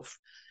myself.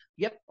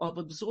 Yep, I've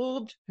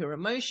absorbed her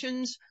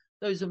emotions.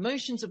 Those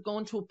emotions have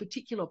gone to a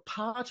particular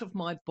part of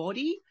my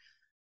body,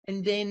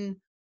 and then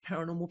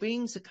paranormal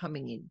beings are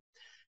coming in.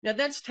 Now,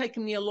 that's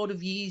taken me a lot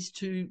of years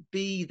to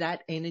be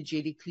that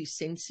energetically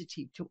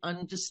sensitive, to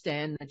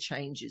understand the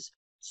changes.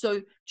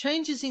 So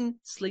changes in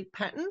sleep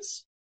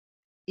patterns,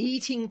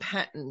 eating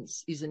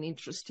patterns is an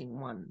interesting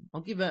one.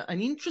 I'll give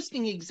an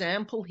interesting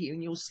example here,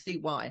 and you'll see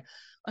why.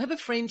 I have a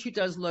friend who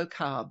does low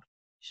carb.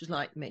 She's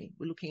like me.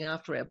 We're looking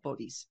after our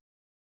bodies.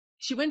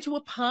 She went to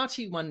a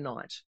party one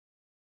night,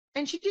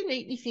 and she didn't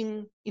eat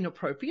anything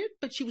inappropriate,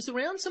 but she was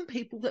around some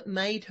people that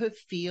made her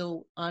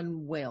feel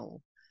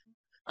unwell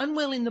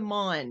in the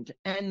mind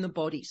and the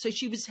body. So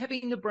she was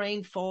having the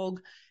brain fog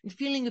and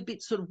feeling a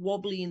bit sort of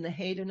wobbly in the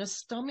head, and her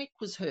stomach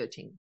was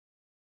hurting.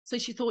 So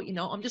she thought,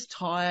 I'm just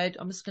tired.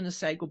 I'm just going to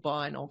say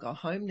goodbye and I'll go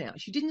home now.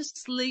 She didn't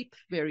sleep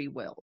very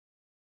well.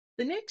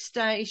 The next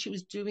day she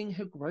was doing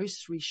her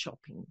grocery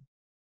shopping.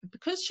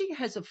 Because she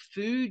has a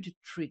food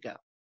trigger.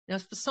 Now,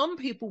 for some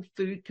people,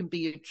 food can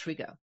be a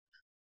trigger.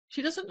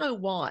 She doesn't know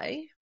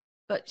why,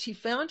 but she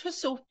found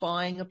herself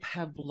buying a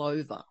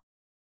pavlova,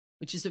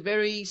 which is a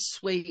very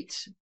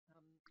sweet,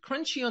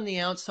 crunchy on the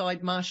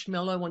outside,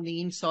 marshmallow on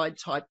the inside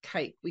type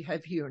cake we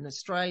have here in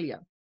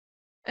Australia.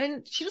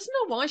 And she doesn't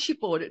know why she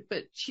bought it,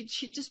 but she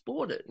just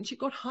bought it. And she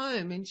got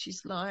home and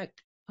she's like,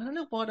 I don't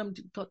know why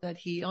I've got that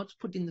here. I'll just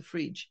put it in the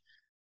fridge.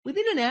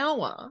 Within an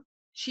hour,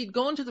 she'd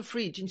gone to the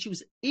fridge and she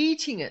was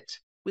eating it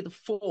with a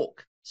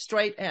fork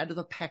straight out of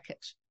the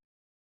packet.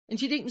 And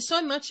she'd eaten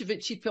so much of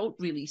it, she felt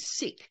really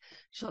sick.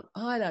 She's like,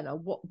 I don't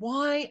know,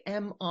 why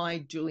am I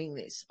doing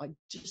this? I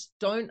just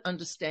don't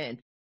understand.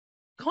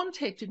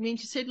 Contacted me and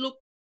she said, look,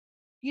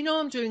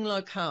 I'm doing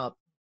low carb.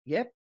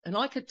 Yep. And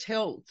I could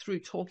tell through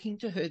talking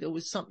to her there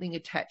was something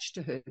attached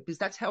to her, because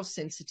that's how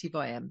sensitive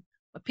I am.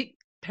 I pick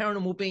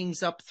paranormal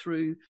beings up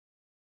through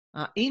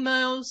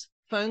emails,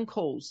 phone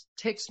calls,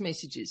 text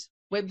messages,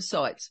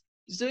 websites,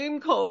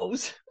 Zoom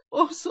calls,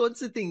 all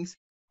sorts of things.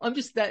 I'm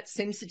just that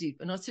sensitive.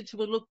 And I said to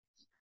her, look,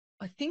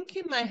 I think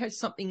you may have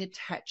something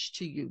attached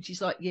to you.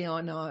 She's like, yeah,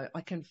 I know.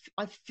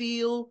 I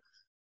feel,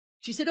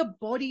 she said her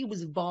body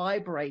was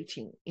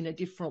vibrating in a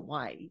different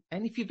way.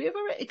 And if you've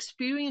ever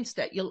experienced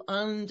that, you'll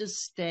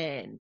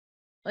understand.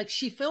 Like,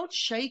 she felt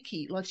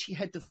shaky, like she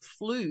had the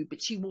flu,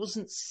 but she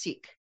wasn't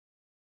sick.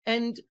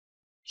 And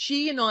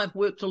she and I have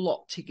worked a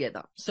lot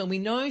together. So we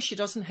know she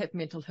doesn't have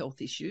mental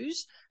health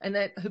issues, and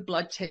that her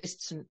blood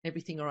tests and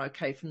everything are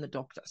okay from the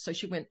doctor. So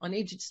she went, I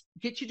need to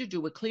get you to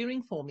do a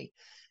clearing for me.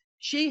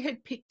 She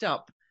had picked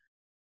up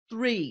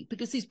 3,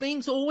 because these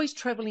beings always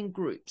travel in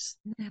groups.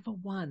 Never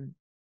one.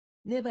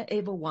 Never,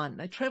 ever one.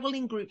 They travel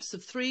in groups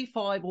of 3,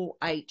 5, or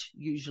 8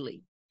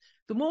 usually.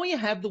 The more you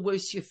have, the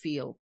worse you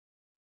feel.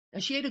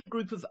 And she had a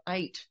group of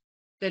 8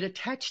 that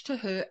attached to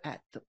her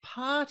at the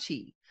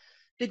party.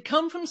 They'd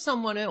come from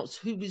someone else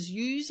who was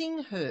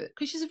using her,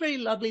 because she's a very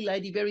lovely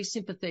lady, very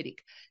sympathetic.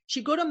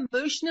 She got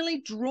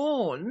emotionally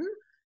drawn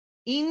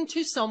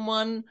into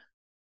someone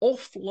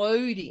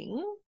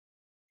offloading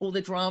all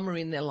the drama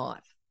in their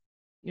life.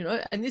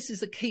 And this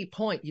is a key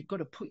point. You've got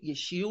to put your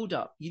shield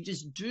up. You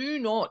just do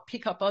not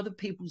pick up other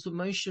people's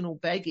emotional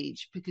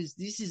baggage, because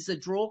this is a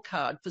draw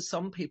card for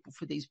some people,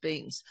 for these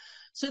beings.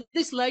 So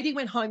this lady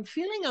went home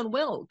feeling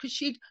unwell because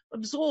she'd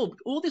absorbed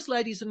all this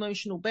lady's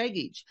emotional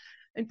baggage.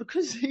 And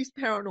because these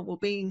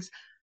paranormal beings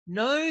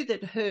know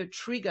that her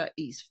trigger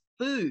is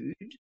food,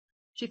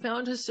 she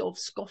found herself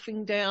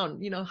scoffing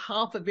down,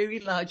 half a very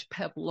large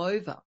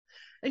pavlova.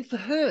 And for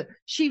her,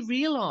 she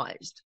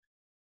realized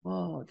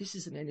oh, this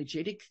is an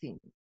energetic thing.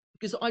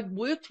 Because I'd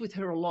worked with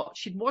her a lot.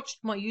 She'd watched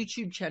my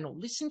YouTube channel,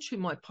 listened to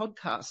my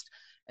podcast,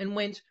 and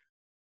went,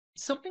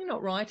 something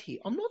not right here.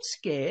 I'm not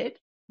scared.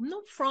 I'm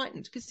not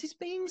frightened, because these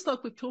beings,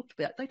 like we've talked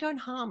about, they don't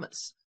harm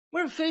us.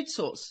 We're a food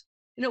source.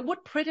 You know,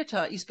 what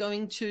predator is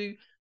going to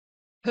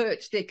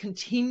hurt their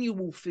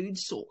continual food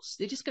source?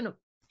 They're just going to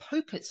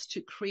poke us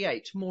to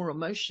create more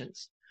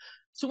emotions.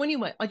 So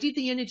anyway, I did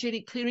the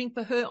energetic clearing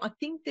for her. I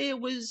think there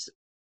was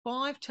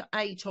 5 to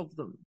 8 of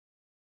them.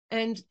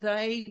 And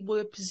they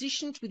were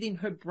positioned within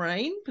her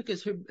brain,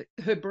 because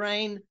her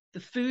brain, the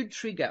food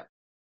trigger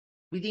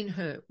within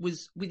her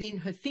was within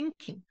her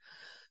thinking.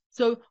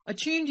 So I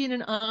tuned in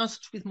and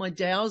asked with my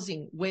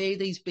dowsing where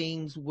these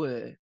beings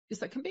were, because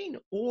they can be in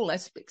all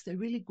aspects. They're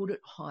really good at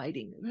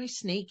hiding. They're very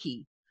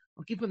sneaky.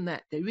 I'll give them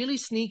that. They're really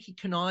sneaky,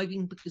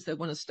 conniving, because they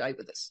want to stay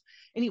with us.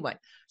 Anyway,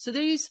 so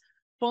these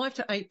 5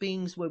 to 8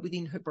 beings were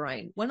within her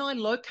brain. When I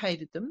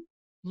located them,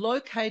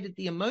 located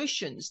the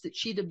emotions that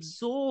she'd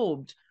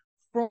absorbed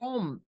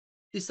from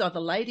this other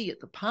lady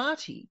at the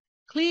party,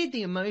 cleared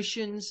the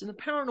emotions, and the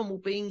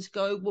paranormal beings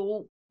go,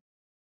 well,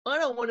 I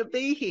don't want to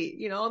be here.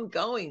 You know, I'm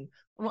going.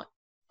 I'm like,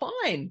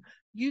 fine,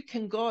 you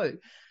can go.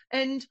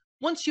 And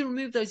once you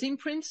remove those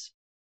imprints,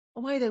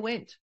 away they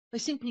went. They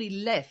simply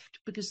left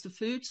because the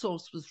food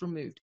source was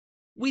removed.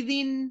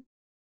 Within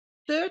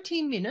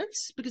 30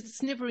 minutes, because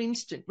it's never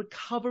instant,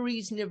 recovery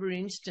is never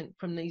instant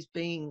from these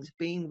beings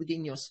being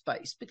within your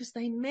space, because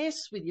they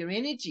mess with your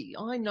energy.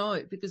 I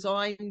know, because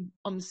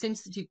I'm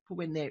sensitive for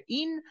when they're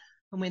in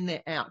and when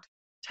they're out.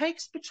 It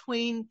takes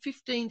between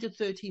 15 to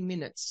 30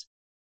 minutes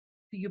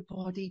for your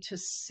body to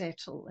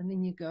settle, and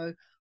then you go,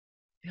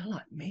 I feel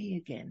like me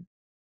again.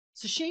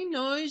 So she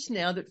knows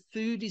now that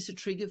food is a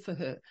trigger for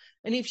her.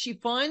 And if she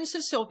finds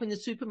herself in the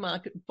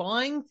supermarket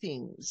buying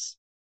things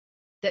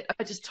that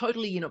are just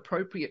totally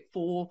inappropriate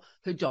for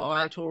her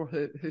diet or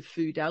her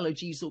food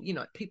allergies, or, you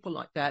know, people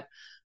like that,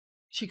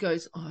 she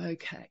goes, oh,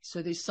 okay,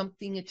 so there's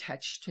something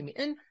attached to me.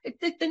 And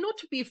they're not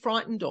to be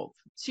frightened of.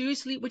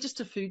 Seriously, we're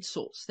just a food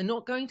source. They're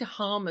not going to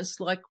harm us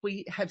like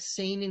we have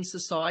seen in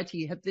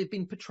society. They've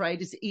been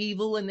portrayed as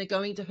evil, and they're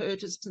going to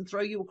hurt us and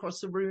throw you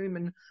across the room,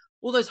 and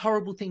all those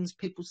horrible things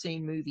people see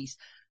in movies.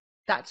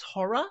 That's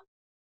horror.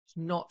 It's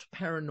not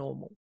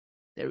paranormal.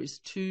 There is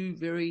 2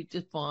 very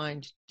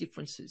defined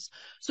differences.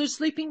 So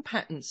sleeping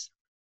patterns,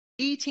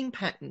 eating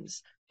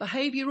patterns,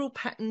 behavioral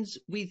patterns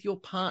with your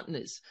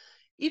partners.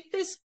 If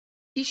there's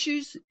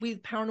issues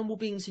with paranormal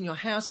beings in your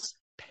house,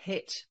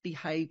 pet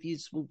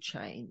behaviors will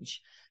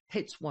change.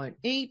 Pets won't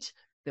eat,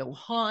 they'll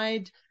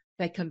hide,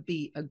 they can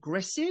be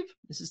aggressive.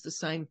 This is the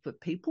same for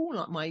people,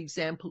 like my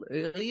example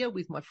earlier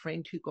with my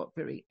friend who got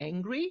very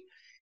angry.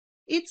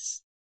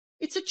 It's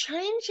a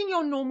change in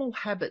your normal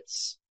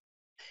habits.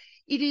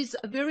 It is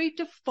a very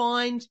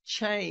defined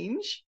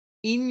change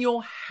in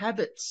your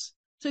habits.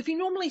 So if you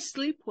normally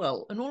sleep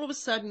well and all of a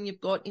sudden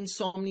you've got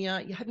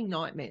insomnia, you're having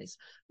nightmares,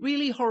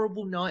 really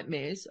horrible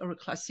nightmares are a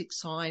classic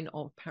sign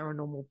of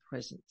paranormal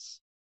presence.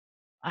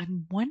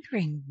 I'm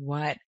wondering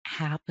what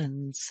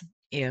happens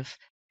if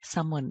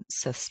someone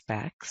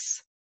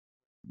suspects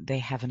they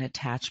have an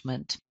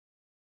attachment,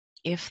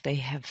 if they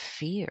have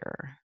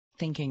fear,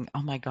 thinking,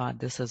 oh my God,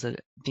 this is a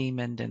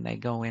demon, and they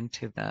go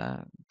into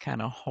the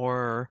kind of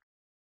horror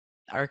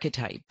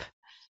archetype.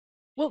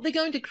 Well, they're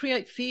going to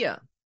create fear,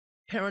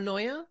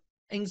 paranoia,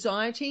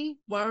 anxiety,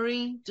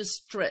 worry,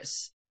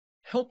 distress,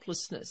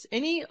 helplessness,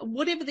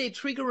 whatever their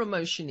trigger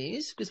emotion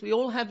is, because we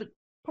all have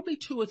probably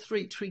 2 or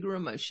 3 trigger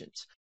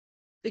emotions.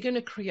 They're going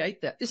to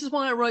create that. This is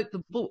why I wrote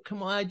the book,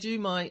 and why I do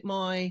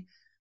my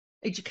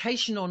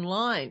education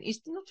online,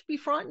 is not to be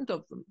frightened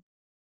of them.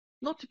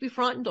 Not to be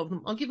frightened of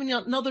them. I'll give you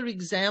another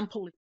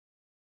example.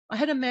 I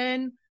had a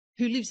man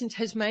who lives in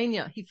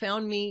Tasmania. He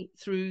found me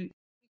through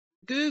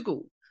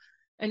Google,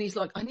 and he's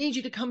like, I need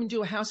you to come and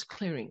do a house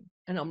clearing.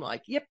 And I'm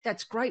like, yep,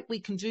 that's great.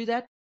 We can do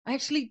that. I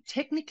actually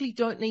technically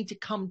don't need to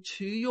come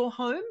to your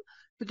home,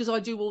 because I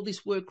do all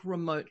this work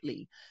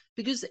remotely.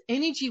 Because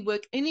energy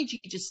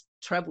just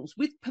travels.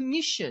 With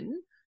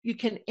permission, you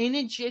can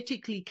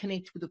energetically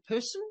connect with a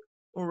person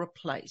or a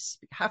place.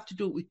 You have to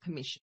do it with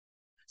permission.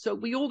 So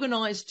we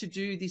organised to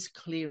do this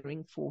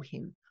clearing for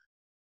him.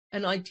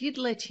 And I did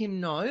let him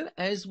know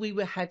as we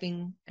were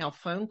having our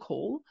phone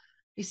call.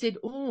 He said,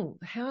 oh,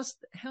 the house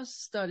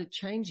started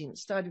changing. It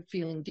started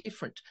feeling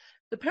different.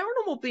 The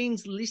paranormal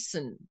beings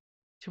listen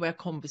to our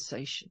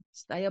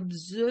conversations. They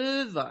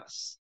observe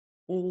us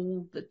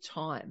all the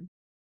time.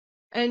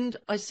 And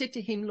I said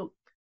to him, look,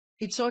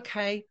 it's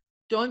okay.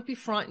 Don't be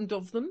frightened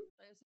of them.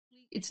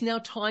 It's now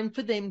time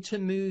for them to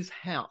move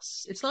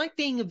house. It's like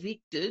being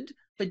evicted,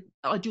 but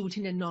I do it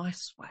in a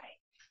nice way.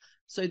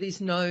 So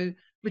there's no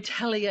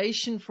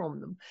retaliation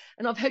from them.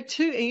 And I've had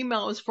 2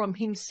 emails from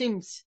him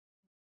since.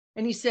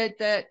 And he said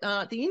that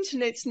the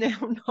internet's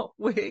now not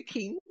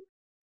working.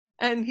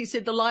 And he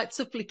said the lights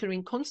are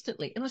flickering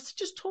constantly. And I said,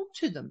 just talk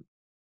to them.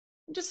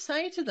 And just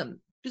say to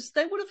them, because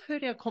they would have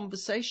heard our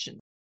conversation.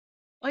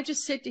 I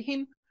just said to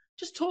him,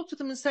 just talk to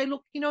them and say,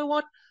 look, you know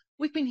what?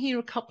 We've been here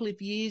a couple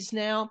of years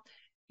now.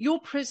 Your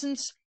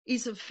presence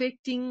is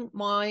affecting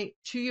my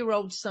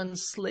 2-year-old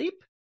son's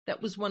sleep.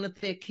 That was one of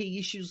their key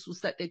issues, was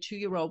that their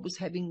 2-year-old was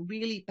having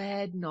really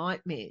bad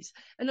nightmares.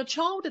 And a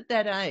child at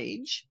that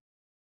age,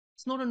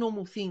 it's not a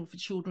normal thing for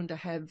children to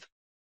have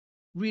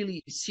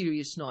really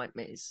serious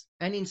nightmares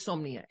and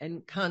insomnia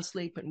and can't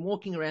sleep and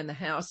walking around the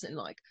house and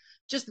like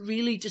just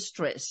really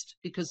distressed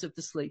because of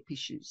the sleep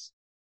issues.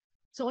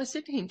 So I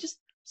said to him, just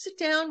sit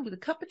down with a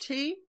cup of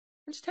tea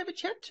and just have a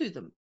chat to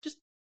them. Just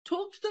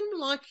talk to them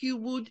like you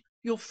would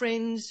your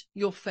friends,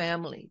 your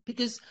family,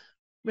 because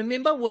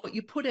remember, what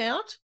you put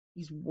out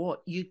is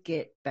what you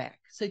get back.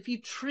 So if you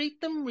treat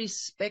them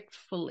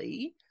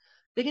respectfully,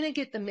 they're going to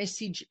get the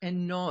message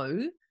and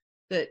know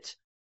that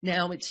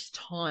now it's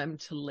time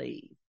to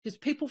leave. Because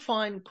people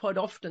find quite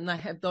often they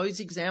have those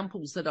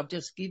examples that I've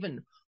just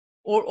given,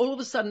 or all of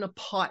a sudden a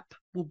pipe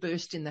will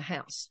burst in the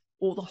house,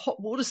 or the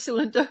hot water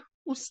cylinder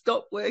will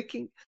stop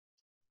working.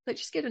 They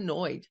just get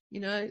annoyed.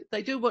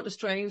 They do what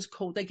Australians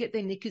call, they get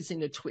their knickers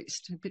in a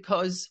twist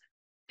because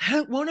they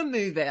don't want to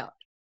move out.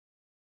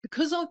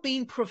 Because I've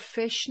been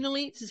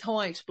professionally, this is how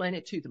I explain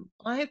it to them,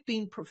 I have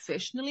been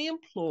professionally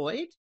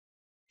employed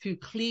to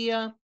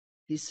clear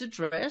this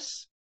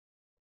address.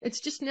 It's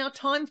just now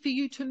time for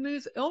you to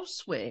move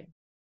elsewhere.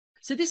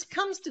 So this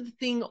comes to the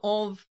thing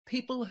of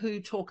people who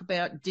talk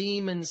about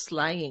demon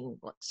slaying.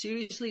 Like,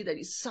 seriously, that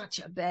is such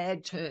a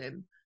bad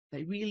term.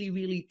 They really,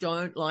 really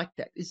don't like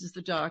that. This is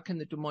the dark and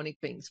the demonic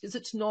beings, because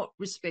it's not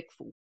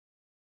respectful.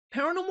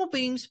 Paranormal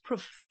beings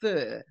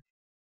prefer,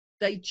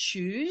 they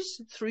choose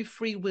through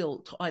free will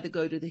to either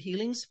go to the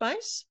healing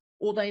space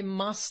or they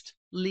must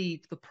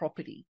leave the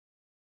property.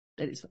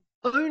 That is the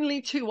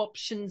only 2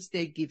 options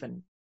they're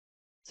given.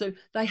 So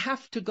they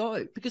have to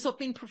go, because I've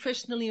been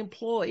professionally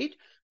employed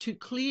to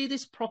clear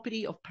this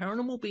property of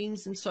paranormal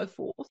beings and so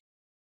forth.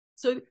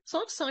 So it's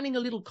like signing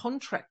a little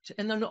contract,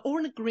 or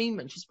an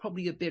agreement is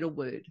probably a better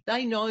word.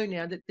 They know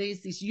now that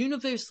there's this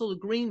universal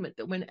agreement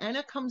that when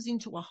Anna comes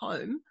into a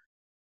home,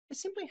 they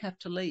simply have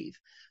to leave.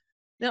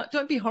 Now,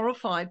 don't be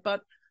horrified,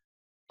 but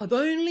I've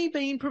only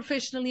been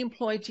professionally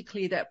employed to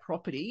clear that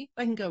property.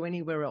 They can go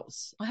anywhere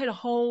else. I had a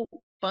whole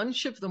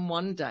bunch of them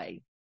one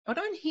day. I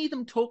don't hear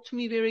them talk to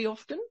me very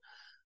often,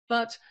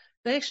 but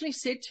they actually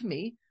said to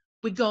me,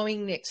 we're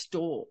going next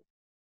door,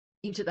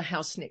 into the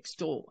house next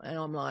door. And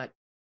I'm like,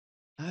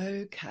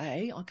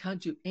 okay, I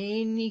can't do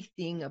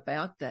anything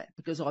about that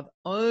because I've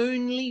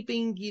only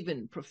been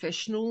given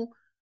professional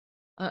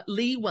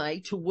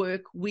leeway to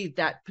work with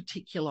that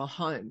particular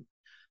home.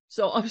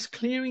 So I was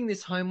clearing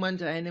this home one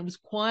day and there was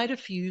quite a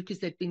few, because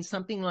there'd been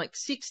something like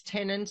 6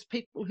 tenants,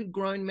 people who'd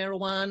grown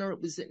marijuana.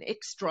 It was an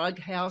ex-drug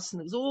house and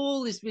there was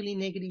all this really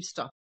negative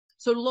stuff.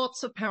 So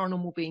lots of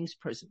paranormal beings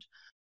present.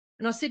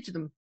 And I said to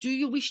them, do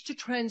you wish to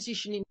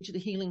transition into the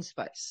healing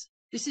space?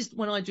 This is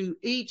when I do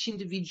each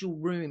individual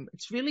room.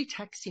 It's really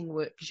taxing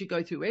work because you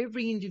go through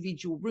every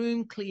individual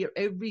room, clear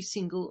every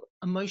single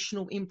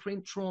emotional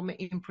imprint, trauma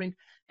imprint,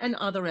 and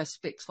other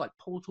aspects like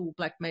portal,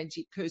 black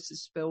magic,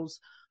 curses, spells,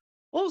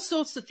 all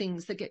sorts of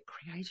things that get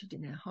created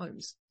in our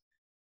homes.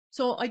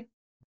 So I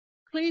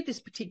cleared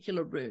this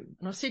particular room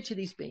and I said to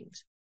these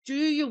beings, do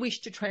you wish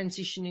to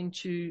transition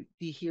into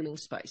the healing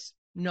space?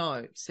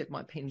 No, said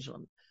my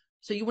pendulum.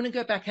 So you want to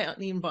go back out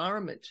in the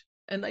environment?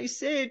 And they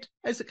said,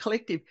 as a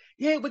collective,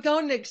 yeah, we're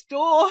going next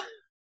door.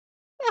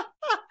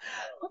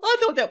 I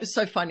thought that was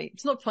so funny.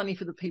 It's not funny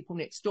for the people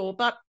next door,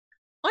 but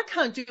I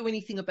can't do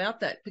anything about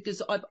that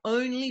because I've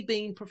only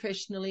been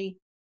professionally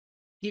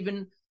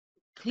given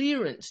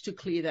clearance to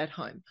clear that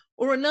home.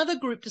 Or another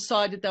group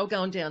decided they were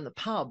going down the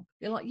pub.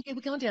 They're like, yeah,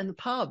 we're going down the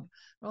pub.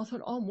 And I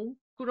thought, oh, well,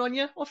 good on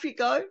you. Off you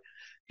go.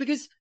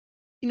 Because,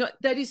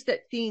 that is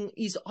that thing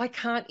is I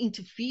can't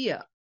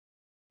interfere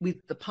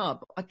with the pub.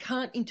 I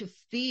can't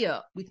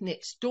interfere with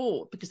next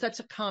door because that's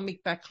a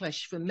karmic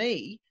backlash for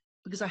me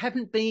because I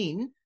haven't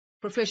been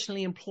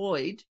professionally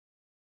employed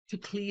to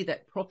clear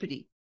that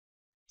property.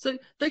 So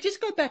they just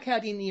go back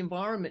out in the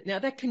environment. Now,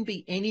 that can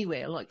be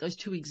anywhere, like those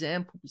 2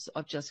 examples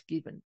I've just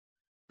given.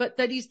 But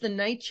that is the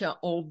nature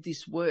of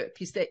this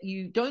work, is that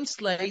you don't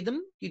slay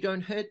them, you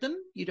don't hurt them,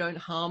 you don't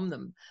harm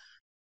them.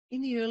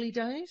 In the early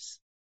days,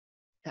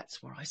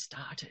 that's where I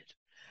started.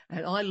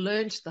 And I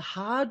learned the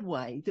hard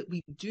way that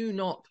we do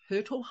not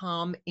hurt or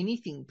harm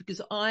anything because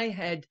I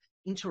had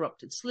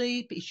interrupted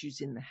sleep,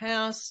 issues in the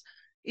house.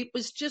 It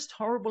was just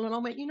horrible. And I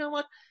went, you know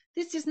what?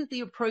 This isn't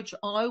the approach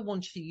I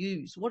want to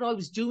use. What I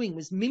was doing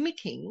was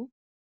mimicking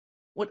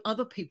what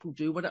other people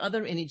do, what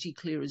other energy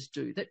clearers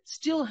do that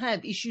still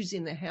have issues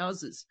in their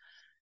houses.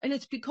 And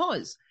it's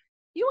because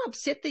you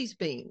upset these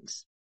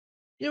beings.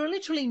 There are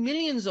literally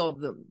millions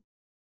of them,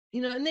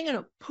 and they're going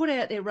to put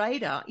out their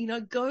radar,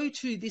 go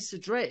to this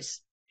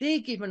address. They're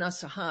giving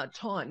us a hard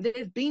time.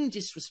 They've been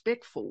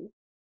disrespectful.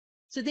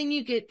 So then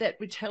you get that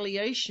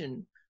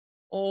retaliation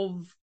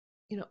of,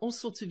 all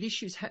sorts of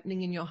issues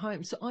happening in your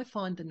home. So I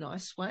find the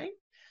nice way.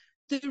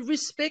 The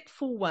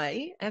respectful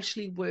way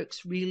actually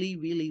works really,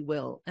 really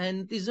well.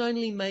 And there's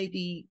only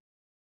maybe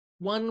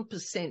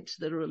 1%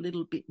 that are a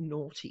little bit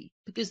naughty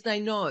because they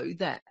know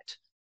that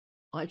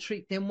I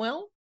treat them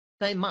well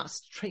they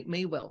must treat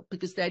me well,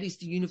 because that is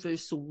the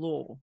universal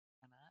law.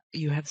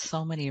 You have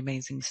so many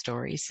amazing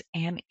stories,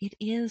 and it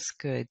is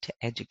good to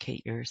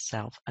educate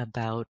yourself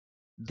about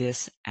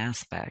this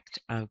aspect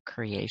of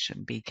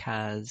creation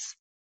because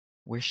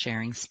we're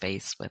sharing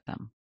space with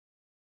them.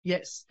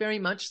 Yes, very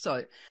much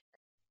so.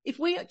 If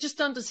we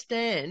just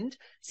understand,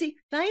 see,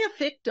 they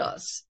affect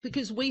us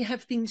because we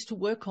have things to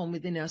work on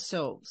within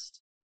ourselves.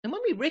 And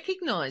when we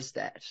recognize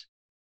that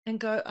and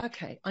go,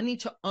 okay, I need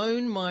to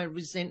own my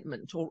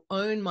resentment or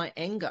own my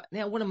anger.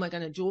 Now, what am I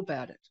going to do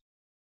about it?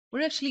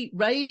 We're actually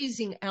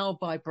raising our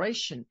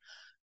vibration.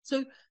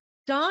 So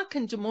dark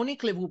and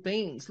demonic level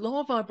beings,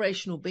 lower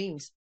vibrational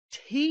beings,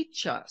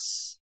 teach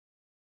us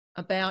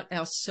about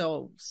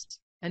ourselves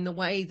and the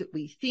way that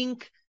we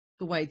think,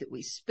 the way that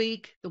we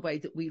speak, the way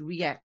that we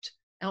react,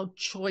 our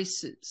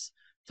choices.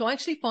 So I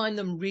actually find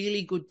them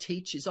really good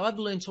teachers. I've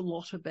learned a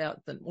lot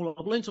about them, or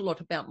I've learned a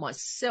lot about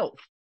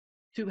myself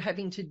through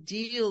having to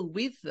deal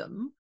with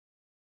them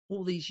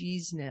all these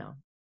years now.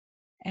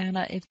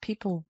 Anna, if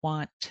people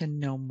want to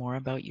know more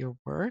about your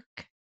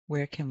work,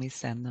 where can we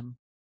send them?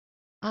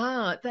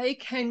 They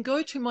can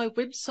go to my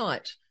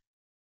website.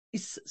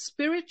 It's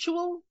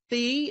spiritual,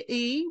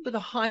 B-E with a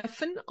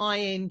hyphen,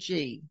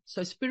 I-N-G.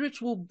 So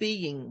spiritual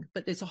being,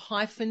 but there's a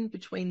hyphen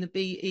between the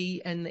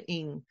B-E and the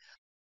ing.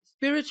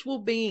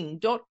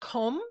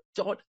 spiritualbeing.com.au.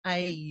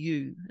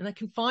 And they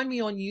can find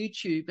me on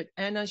YouTube at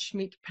Anna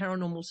Schmidt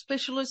Paranormal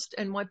Specialist,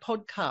 and my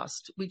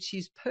podcast, which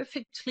is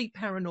Perfectly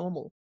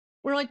Paranormal,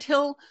 where I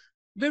tell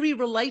very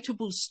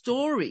relatable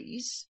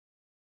stories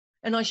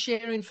and I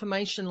share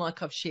information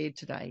like I've shared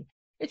today.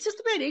 It's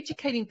just about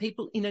educating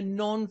people in a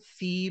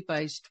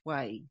non-fear-based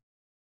way.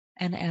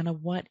 And Anna,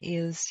 what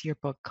is your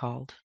book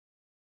called?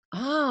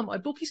 My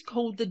book is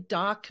called The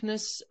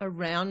Darkness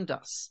Around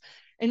Us,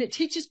 and it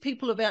teaches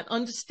people about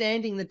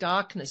understanding the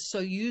darkness so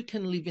you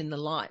can live in the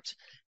light.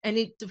 And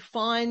it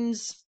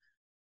defines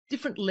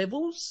different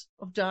levels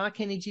of dark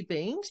energy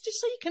beings,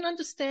 just so you can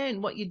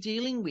understand what you're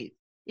dealing with.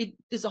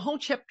 There's a whole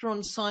chapter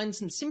on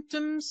signs and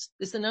symptoms.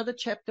 There's another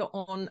chapter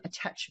on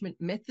attachment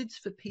methods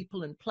for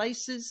people and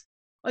places.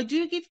 I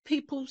do give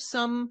people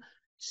some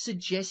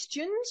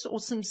suggestions or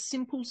some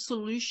simple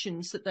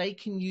solutions that they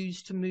can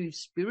use to move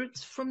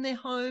spirits from their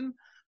home,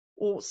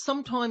 or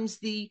sometimes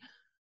the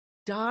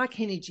dark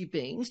energy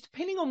beings,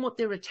 depending on what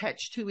they're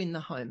attached to in the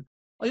home.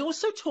 I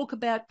also talk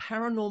about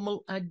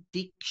paranormal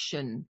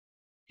addiction,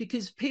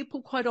 because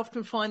people quite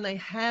often find they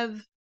have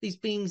these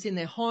beings in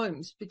their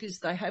homes because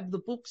they have the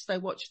books, they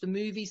watch the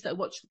movies, they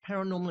watch the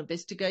paranormal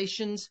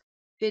investigations.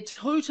 They're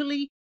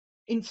totally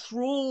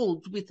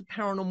enthralled with the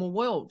paranormal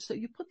world. So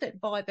you put that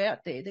vibe out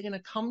there, they're going to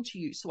come to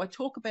you. So I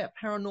talk about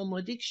paranormal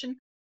addiction.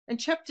 And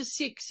chapter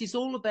 6 is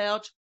all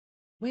about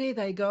where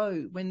they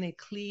go when they're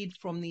cleared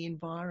from the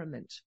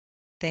environment.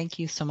 Thank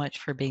you so much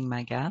for being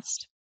my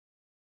guest.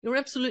 You're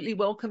absolutely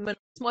welcome. And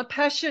it's my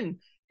passion.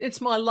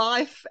 It's my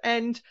life.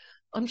 And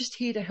I'm just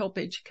here to help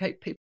educate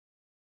people.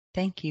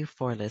 Thank you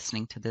for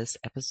listening to this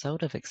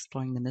episode of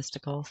Exploring the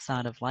Mystical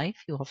Side of Life.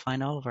 You will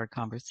find all of our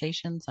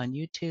conversations on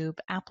YouTube,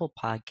 Apple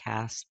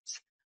Podcasts,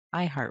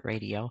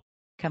 iHeartRadio.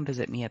 Come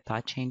visit me at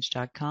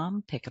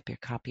thoughtchange.com. Pick up your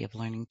copy of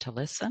Learning to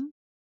Listen.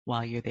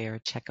 While you're there,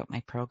 check out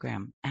my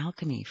program,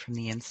 Alchemy from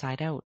the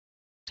Inside Out.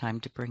 Time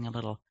to bring a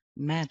little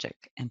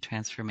magic and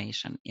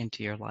transformation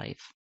into your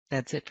life.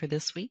 That's it for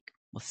this week.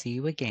 We'll see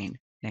you again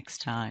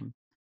next time.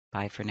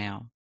 Bye for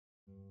now.